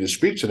opportunity to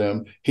speak to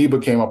them, he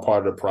became a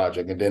part of the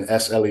project. And then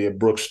S. Elliott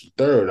Brooks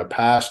III, a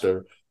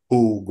pastor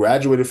who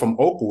graduated from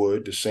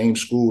Oakwood, the same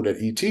school that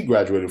E.T.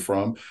 graduated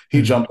from,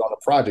 he jumped on the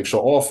project. So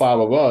all five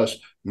of us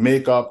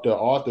make up the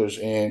authors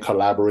in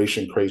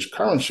Collaboration Creates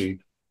Currency,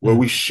 where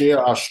we share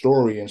our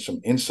story and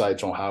some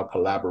insights on how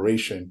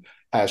collaboration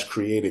has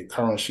created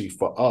currency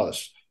for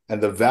us.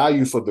 And the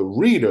value for the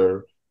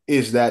reader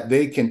is that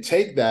they can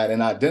take that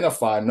and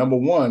identify, number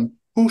one,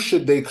 who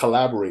should they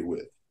collaborate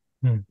with?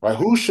 right?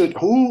 Who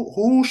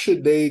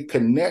should they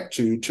connect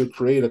to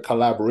create a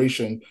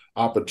collaboration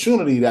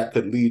opportunity that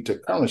could lead to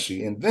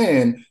currency, and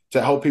then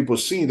to help people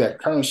see that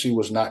currency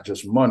was not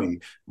just money,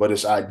 but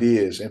it's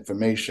ideas,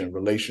 information,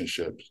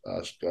 relationships,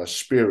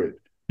 spirit,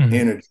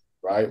 energy,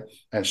 right?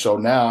 And so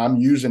now I'm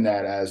using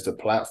that as the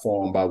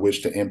platform by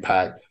which to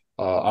impact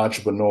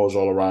entrepreneurs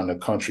all around the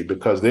country,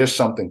 because there's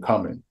something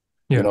coming.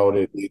 Yeah. You know,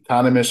 the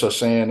economists are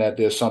saying that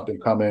there's something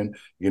coming.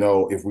 You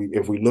know, if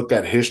we look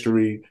at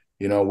history,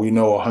 you know, we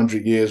know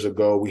 100 years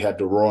ago we had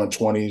the roaring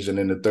 20s, and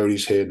then the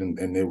 30s hit,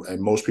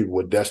 and most people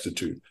were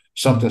destitute.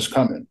 Something's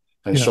coming.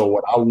 And so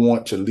what I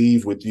want to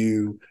leave with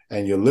you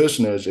and your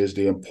listeners is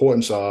the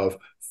importance of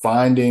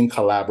finding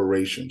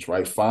collaborations,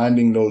 right?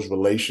 Finding those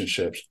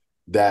relationships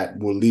that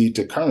will lead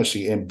to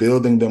currency and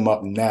building them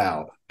up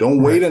now.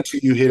 Don't wait until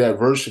you hit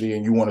adversity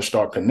and you want to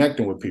start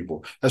connecting with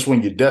people. That's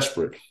when you're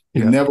desperate.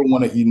 You never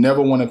want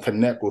to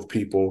connect with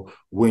people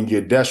when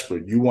you're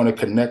desperate. You want to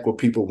connect with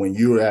people when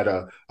you're at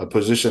a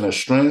position of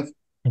strength.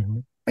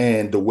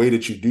 And the way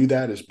that you do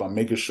that is by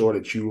making sure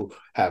that you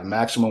have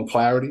maximum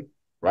clarity,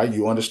 right?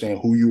 You understand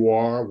who you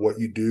are, what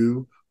you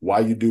do, why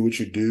you do what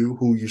you do,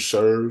 who you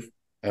serve,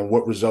 and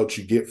what results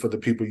you get for the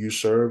people you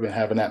serve. And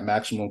having that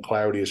maximum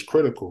clarity is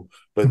critical.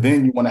 But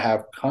then you want to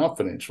have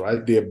confidence,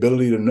 right? The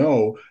ability to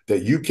know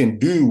that you can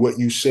do what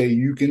you say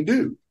you can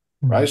do,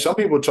 right? Some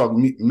people talk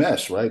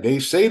mess, right? They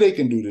say they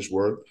can do this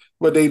work,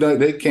 but they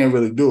can't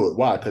really do it.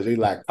 Why? Because they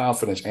lack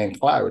confidence and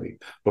clarity.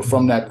 But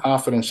from that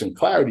confidence and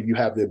clarity, you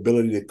have the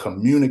ability to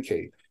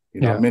communicate.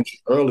 You know, I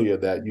mentioned earlier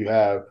that you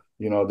have,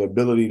 you know, the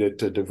ability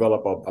to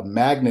develop a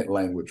magnet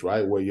language,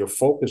 right? Where your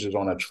focus is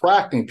on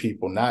attracting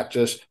people, not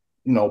just,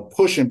 you know,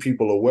 pushing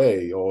people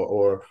away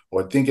or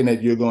thinking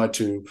that you're going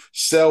to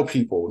sell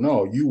people.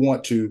 No, you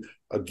want to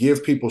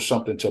give people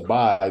something to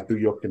buy through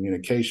your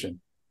communication.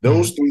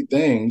 Those three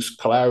things,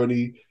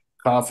 clarity,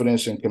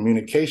 confidence, and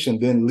communication,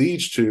 then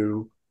leads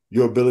to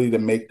your ability to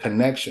make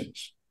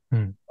connections,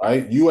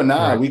 right? You and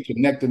I, we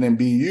connected in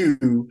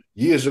BU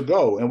years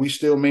ago, and we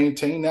still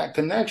maintain that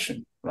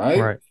connection,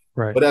 right?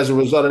 But as a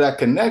result of that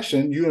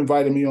connection, you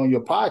invited me on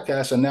your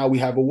podcast, and now we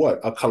have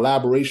a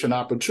collaboration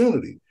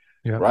opportunity.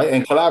 Right.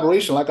 And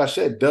collaboration, like I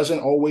said, doesn't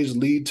always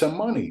lead to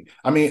money.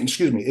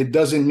 It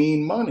doesn't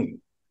mean money.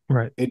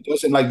 Right. It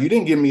doesn't, like, you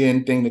didn't give me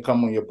anything to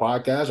come on your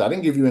podcast. I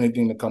didn't give you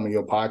anything to come on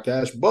your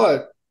podcast,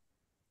 but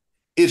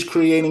it's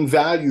creating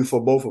value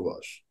for both of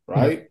us.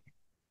 Right.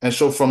 And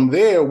so from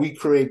there, we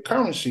create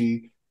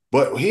currency.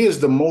 But here's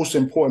the most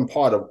important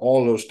part of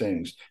all those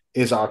things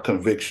is our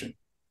conviction.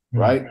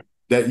 Right.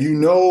 That you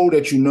know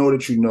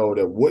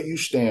that what you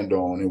stand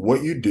on and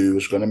what you do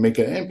is going to make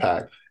an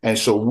impact. And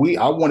so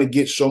I want to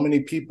get so many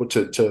people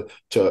to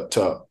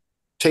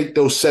take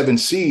those 7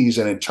 C's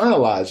and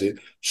internalize it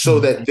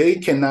so that they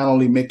can not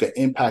only make an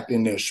impact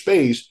in their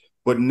space,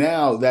 but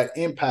now that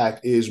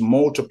impact is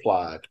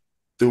multiplied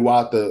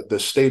throughout the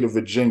state of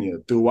Virginia,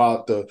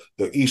 throughout the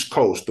East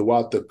Coast,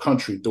 throughout the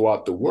country,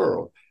 throughout the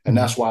world. And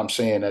that's why I'm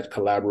saying that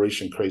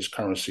collaboration creates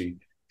currency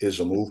is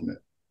a movement.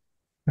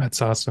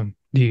 That's awesome.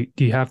 Do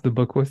you have the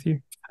book with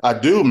you? I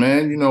do,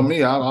 man. You know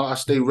me, I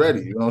stay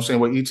ready. You know what I'm saying?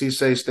 What ET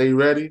say, stay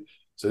ready.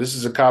 So this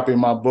is a copy of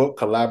my book,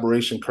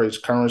 Collaboration Creates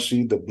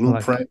Currency, the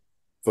blueprint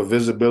for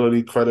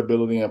visibility,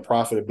 credibility, and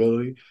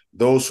profitability.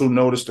 Those who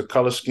notice the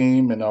color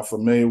scheme and are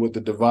familiar with the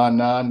Divine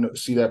Nine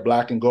see that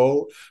black and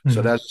gold.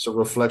 So that's just a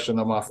reflection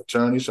of my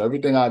fraternity. So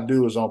everything I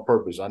do is on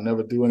purpose. I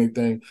never do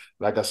anything,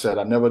 like I said,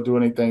 I never do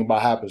anything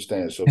by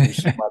happenstance. So if you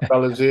see my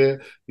colors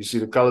here, you see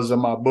the colors of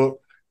my book,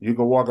 you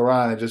can walk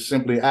around and just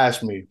simply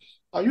ask me,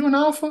 are you an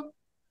alpha?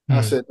 I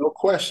said, no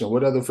question.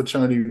 What other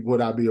fraternity would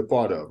I be a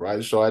part of,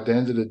 right? So at the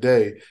end of the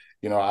day,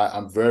 you know,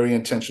 I'm very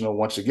intentional.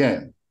 Once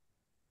again,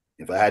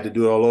 if I had to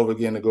do it all over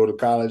again to go to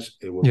college,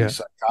 it would be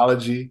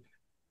psychology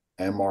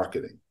and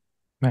marketing.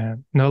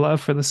 Man, no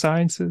love for the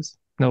sciences,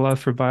 no love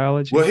for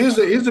biology. Well, here's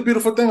the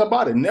beautiful thing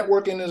about it.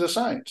 Networking is a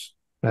science.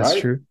 That's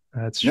right? true.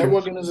 That's true.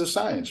 Networking is a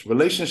science.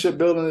 Relationship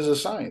building is a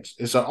science.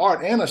 It's an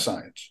art and a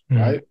science,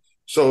 right?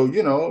 So,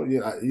 you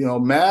know,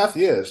 math,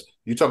 yes.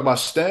 You talk about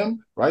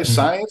STEM, right?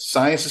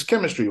 Science is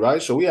chemistry, right?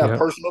 So we have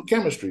personal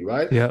chemistry,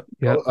 right?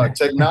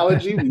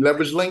 Technology, we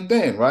leverage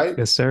LinkedIn, right?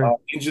 Yes, sir.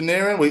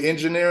 Engineering, we're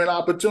engineering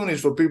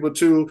opportunities for people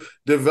to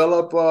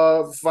develop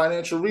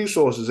financial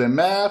resources. And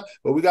math,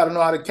 but we got to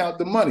know how to count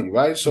the money,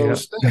 right? So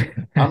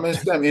STEM, I'm in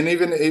STEM. And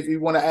even if you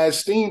want to add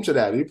STEAM to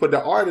that, you put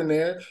the art in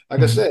there. Like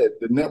I said,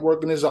 the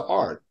networking is an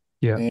art.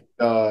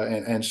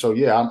 And so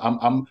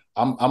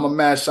I'm a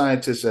mad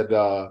scientist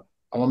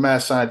I'm a mad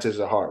scientist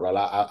at heart, right?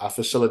 I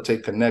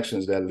facilitate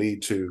connections that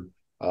lead to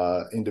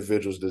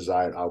individuals'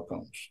 desired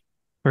outcomes.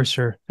 For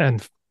sure.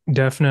 And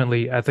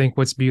definitely, I think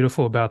what's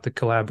beautiful about the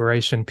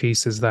collaboration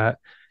piece is that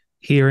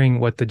hearing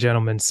what the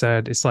gentleman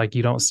said, it's like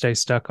you don't stay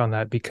stuck on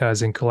that,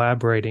 because in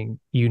collaborating,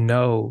 you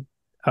know,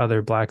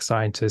 other Black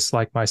scientists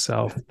like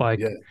myself,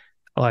 like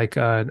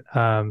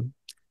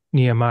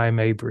Nehemiah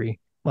Mabry,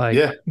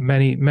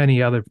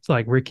 many other,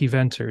 like Ricky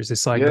Venters.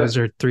 It's like those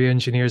are 3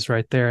 engineers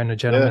right there, and a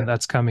gentleman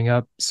that's coming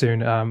up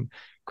soon,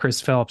 Chris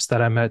Phelps,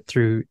 that I met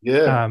through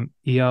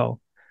EO.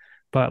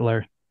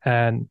 Butler.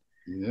 And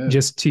Yeah.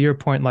 just to your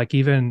point, like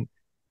even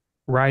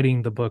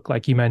writing the book,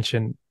 like you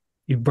mentioned,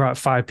 you brought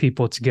 5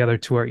 people together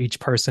to where each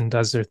person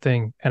does their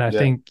thing. And I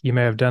think you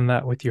may have done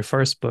that with your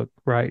first book,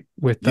 right?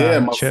 With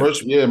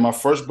Chip. My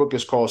first book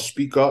is called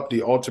Speak Up: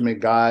 The Ultimate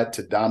Guide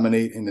to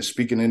Dominate in the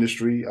Speaking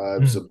Industry.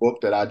 It was a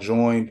book that I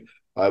joined.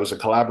 It was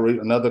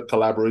another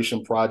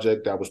collaboration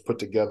project that was put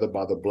together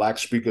by the Black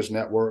Speakers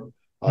Network.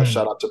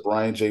 Shout out to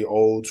Brian J.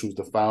 Olds, who's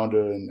the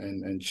founder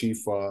and chief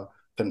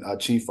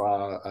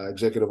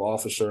executive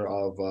officer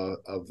of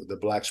the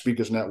Black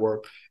Speakers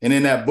Network. And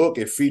in that book,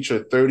 it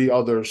featured 30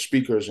 other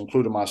speakers,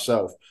 including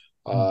myself,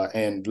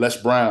 and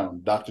Les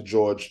Brown, Dr.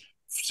 George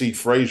C.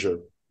 Frazier.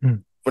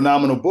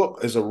 Phenomenal book.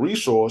 Is a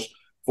resource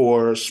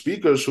for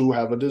speakers who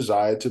have a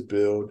desire to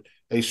build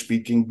a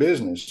speaking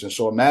business. And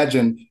so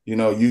imagine,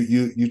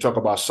 you talk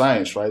about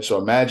science, right? So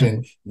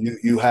imagine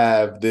you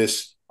have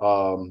this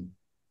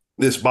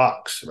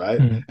box, right?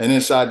 And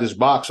inside this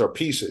box are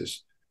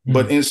pieces.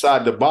 But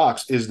inside the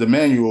box is the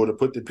manual to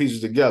put the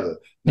pieces together.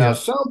 Now,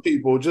 some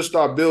people just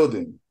start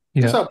building.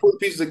 They start putting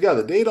pieces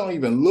together. They don't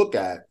even look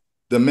at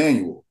the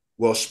manual.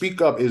 Well,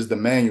 Speak Up is the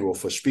manual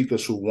for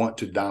speakers who want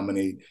to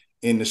dominate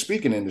in the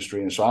speaking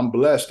industry. And so I'm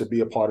blessed to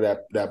be a part of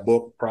that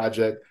book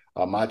project.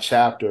 My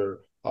chapter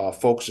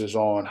focuses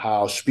on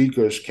how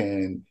speakers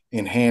can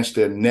enhance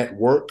their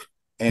network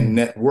and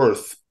net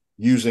worth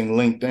using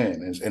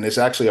LinkedIn. And it's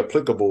actually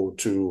applicable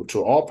to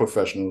all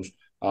professionals,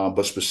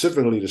 but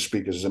specifically to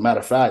speakers. As a matter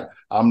of fact,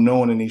 I'm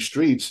known in these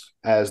streets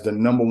as the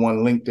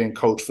 #1 LinkedIn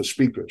coach for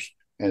speakers.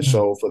 And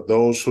so for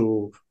those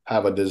who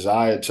have a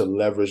desire to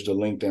leverage the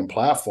LinkedIn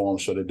platform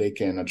so that they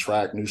can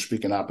attract new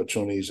speaking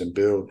opportunities and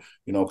build,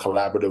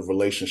 collaborative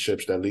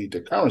relationships that lead to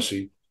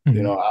currency,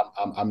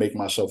 I make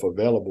myself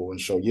available.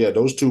 And so,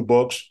 those 2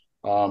 books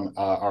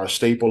are a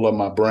staple of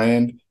my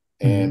brand.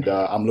 And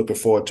I'm looking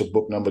forward to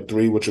book number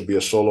 3, which will be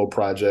a solo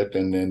project,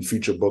 and then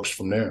future books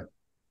from there.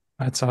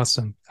 That's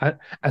awesome.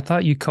 I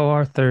thought you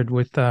co-authored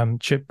with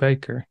Chip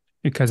Baker,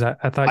 because I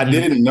thought I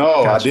didn't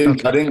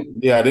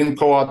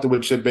co-author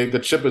with Chip Baker.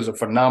 Chip is a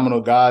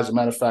phenomenal guy. As a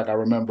matter of fact, I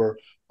remember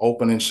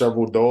opening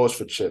several doors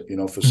for Chip,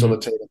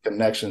 facilitating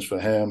connections for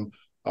him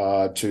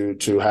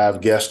to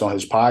have guests on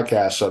his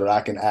podcast so that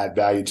I can add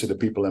value to the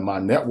people in my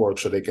network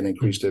so they can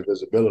increase their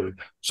visibility.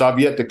 So I've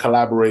yet to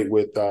collaborate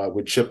with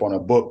Chip on a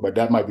book, but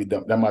that might be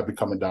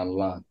coming down the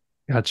line.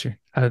 Gotcha.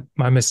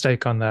 My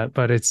mistake on that,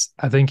 but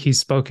I think he's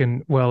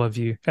spoken well of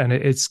you, and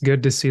it's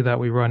good to see that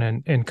we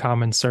run in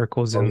common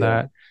circles,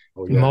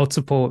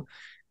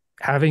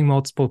 having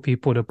multiple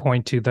people to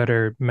point to that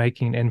are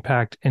making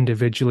impact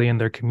individually in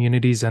their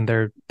communities, and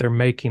they're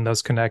making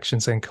those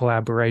connections and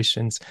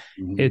collaborations.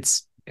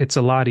 It's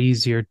a lot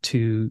easier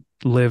to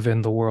live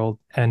in the world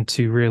and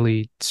to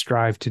really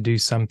strive to do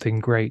something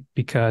great,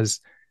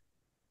 because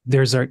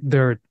there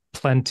are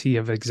plenty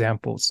of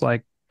examples.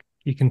 Like,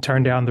 you can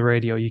turn down the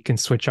radio, you can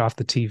switch off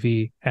the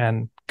TV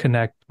and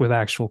connect with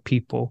actual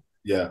people.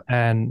 Yeah.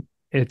 And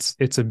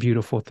it's a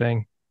beautiful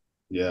thing.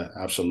 Yeah,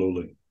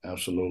 absolutely.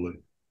 Absolutely.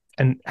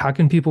 And how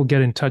can people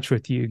get in touch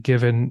with you,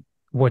 given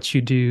what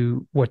you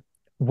do, what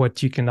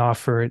you can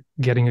offer,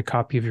 getting a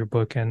copy of your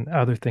book and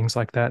other things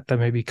like that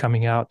may be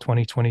coming out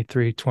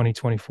 2023,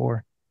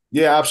 2024?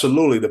 Yeah,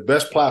 absolutely. The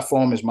best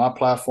platform is my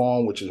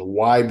platform, which is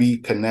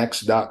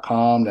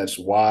YBConnects.com. That's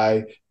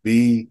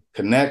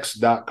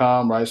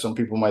YBConnects.com, right? Some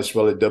people might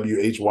spell it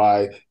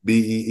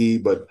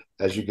WHYBEE, but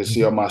as you can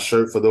see on my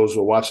shirt, for those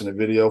who are watching the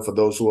video, for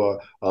those who are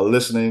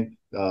listening,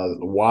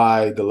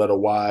 Y, the letter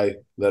Y,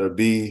 letter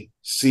B,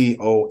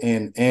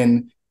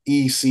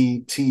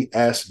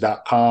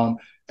 CONNECTS.com.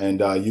 And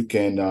you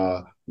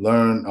can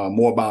learn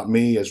more about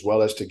me, as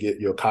well as to get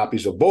your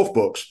copies of both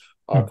books.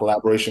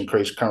 Collaboration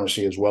Creates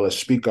Currency, as well as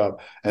Speak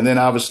Up. And then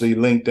obviously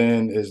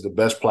LinkedIn is the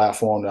best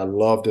platform that I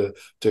love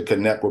to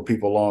connect with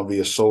people on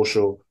via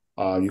social.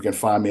 You can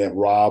find me at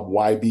Rob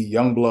YB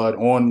Youngblood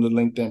on the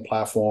LinkedIn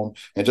platform.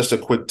 And just a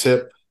quick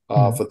tip,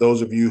 for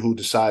those of you who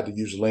decide to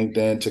use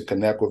LinkedIn to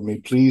connect with me,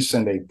 please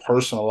send a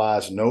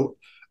personalized note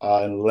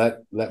and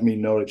let me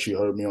know that you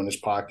heard me on this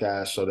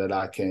podcast so that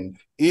I can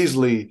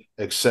easily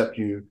accept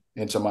you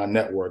into my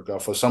network.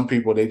 For some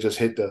people, they just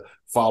hit the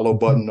follow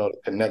button or the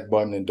connect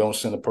button and don't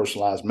send a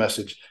personalized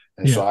message.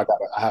 And so I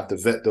have to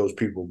vet those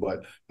people.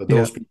 But for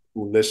those people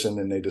who listen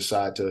and they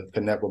decide to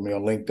connect with me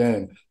on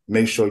LinkedIn,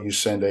 make sure you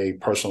send a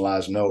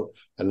personalized note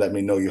and let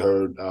me know you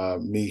heard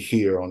me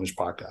here on this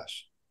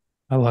podcast.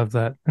 I love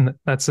that. And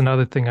that's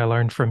another thing I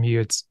learned from you.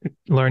 It's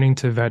learning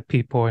to vet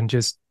people and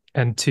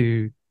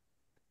to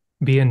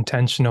be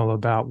intentional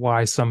about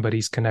why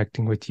somebody's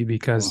connecting with you,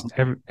 because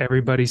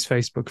everybody's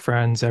Facebook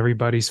friends,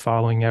 everybody's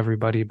following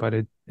everybody,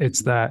 but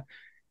it's that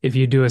if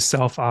you do a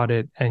self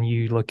audit and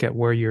you look at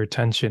where your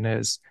attention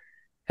is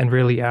and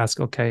really ask,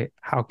 okay,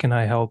 how can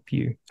I help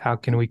you? How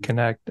can we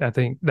connect? I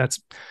think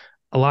that's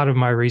a lot of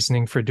my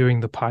reasoning for doing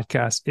the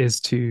podcast,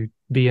 is to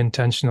be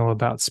intentional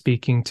about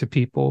speaking to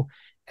people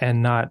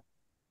and not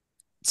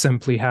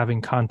simply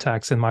having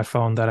contacts in my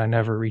phone that I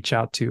never reach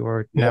out to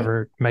or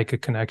never make a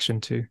connection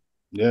to.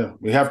 Yeah,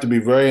 we have to be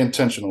very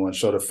intentional. And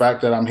so the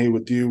fact that I'm here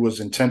with you was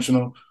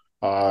intentional.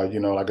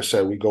 Like I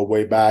said, we go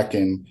way back,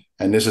 and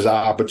this is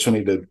our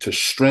opportunity to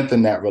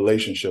strengthen that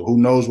relationship. Who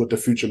knows what the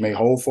future may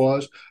hold for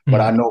us?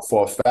 But I know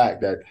for a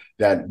fact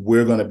that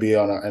we're going to be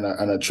on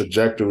a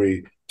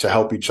trajectory to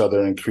help each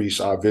other increase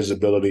our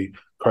visibility,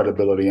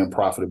 credibility, and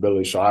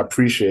profitability. So I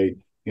appreciate,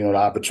 the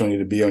opportunity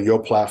to be on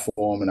your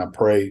platform, and I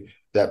pray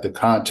that the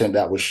content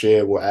that was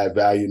shared will add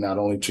value not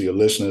only to your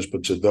listeners,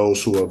 but to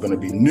those who are going to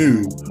be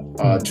new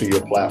to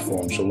your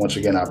platform. So once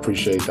again, I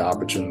appreciate the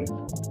opportunity.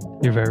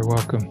 You're very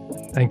welcome.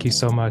 Thank you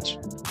so much.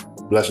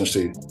 Blessings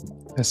to you.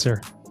 Yes,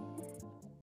 sir.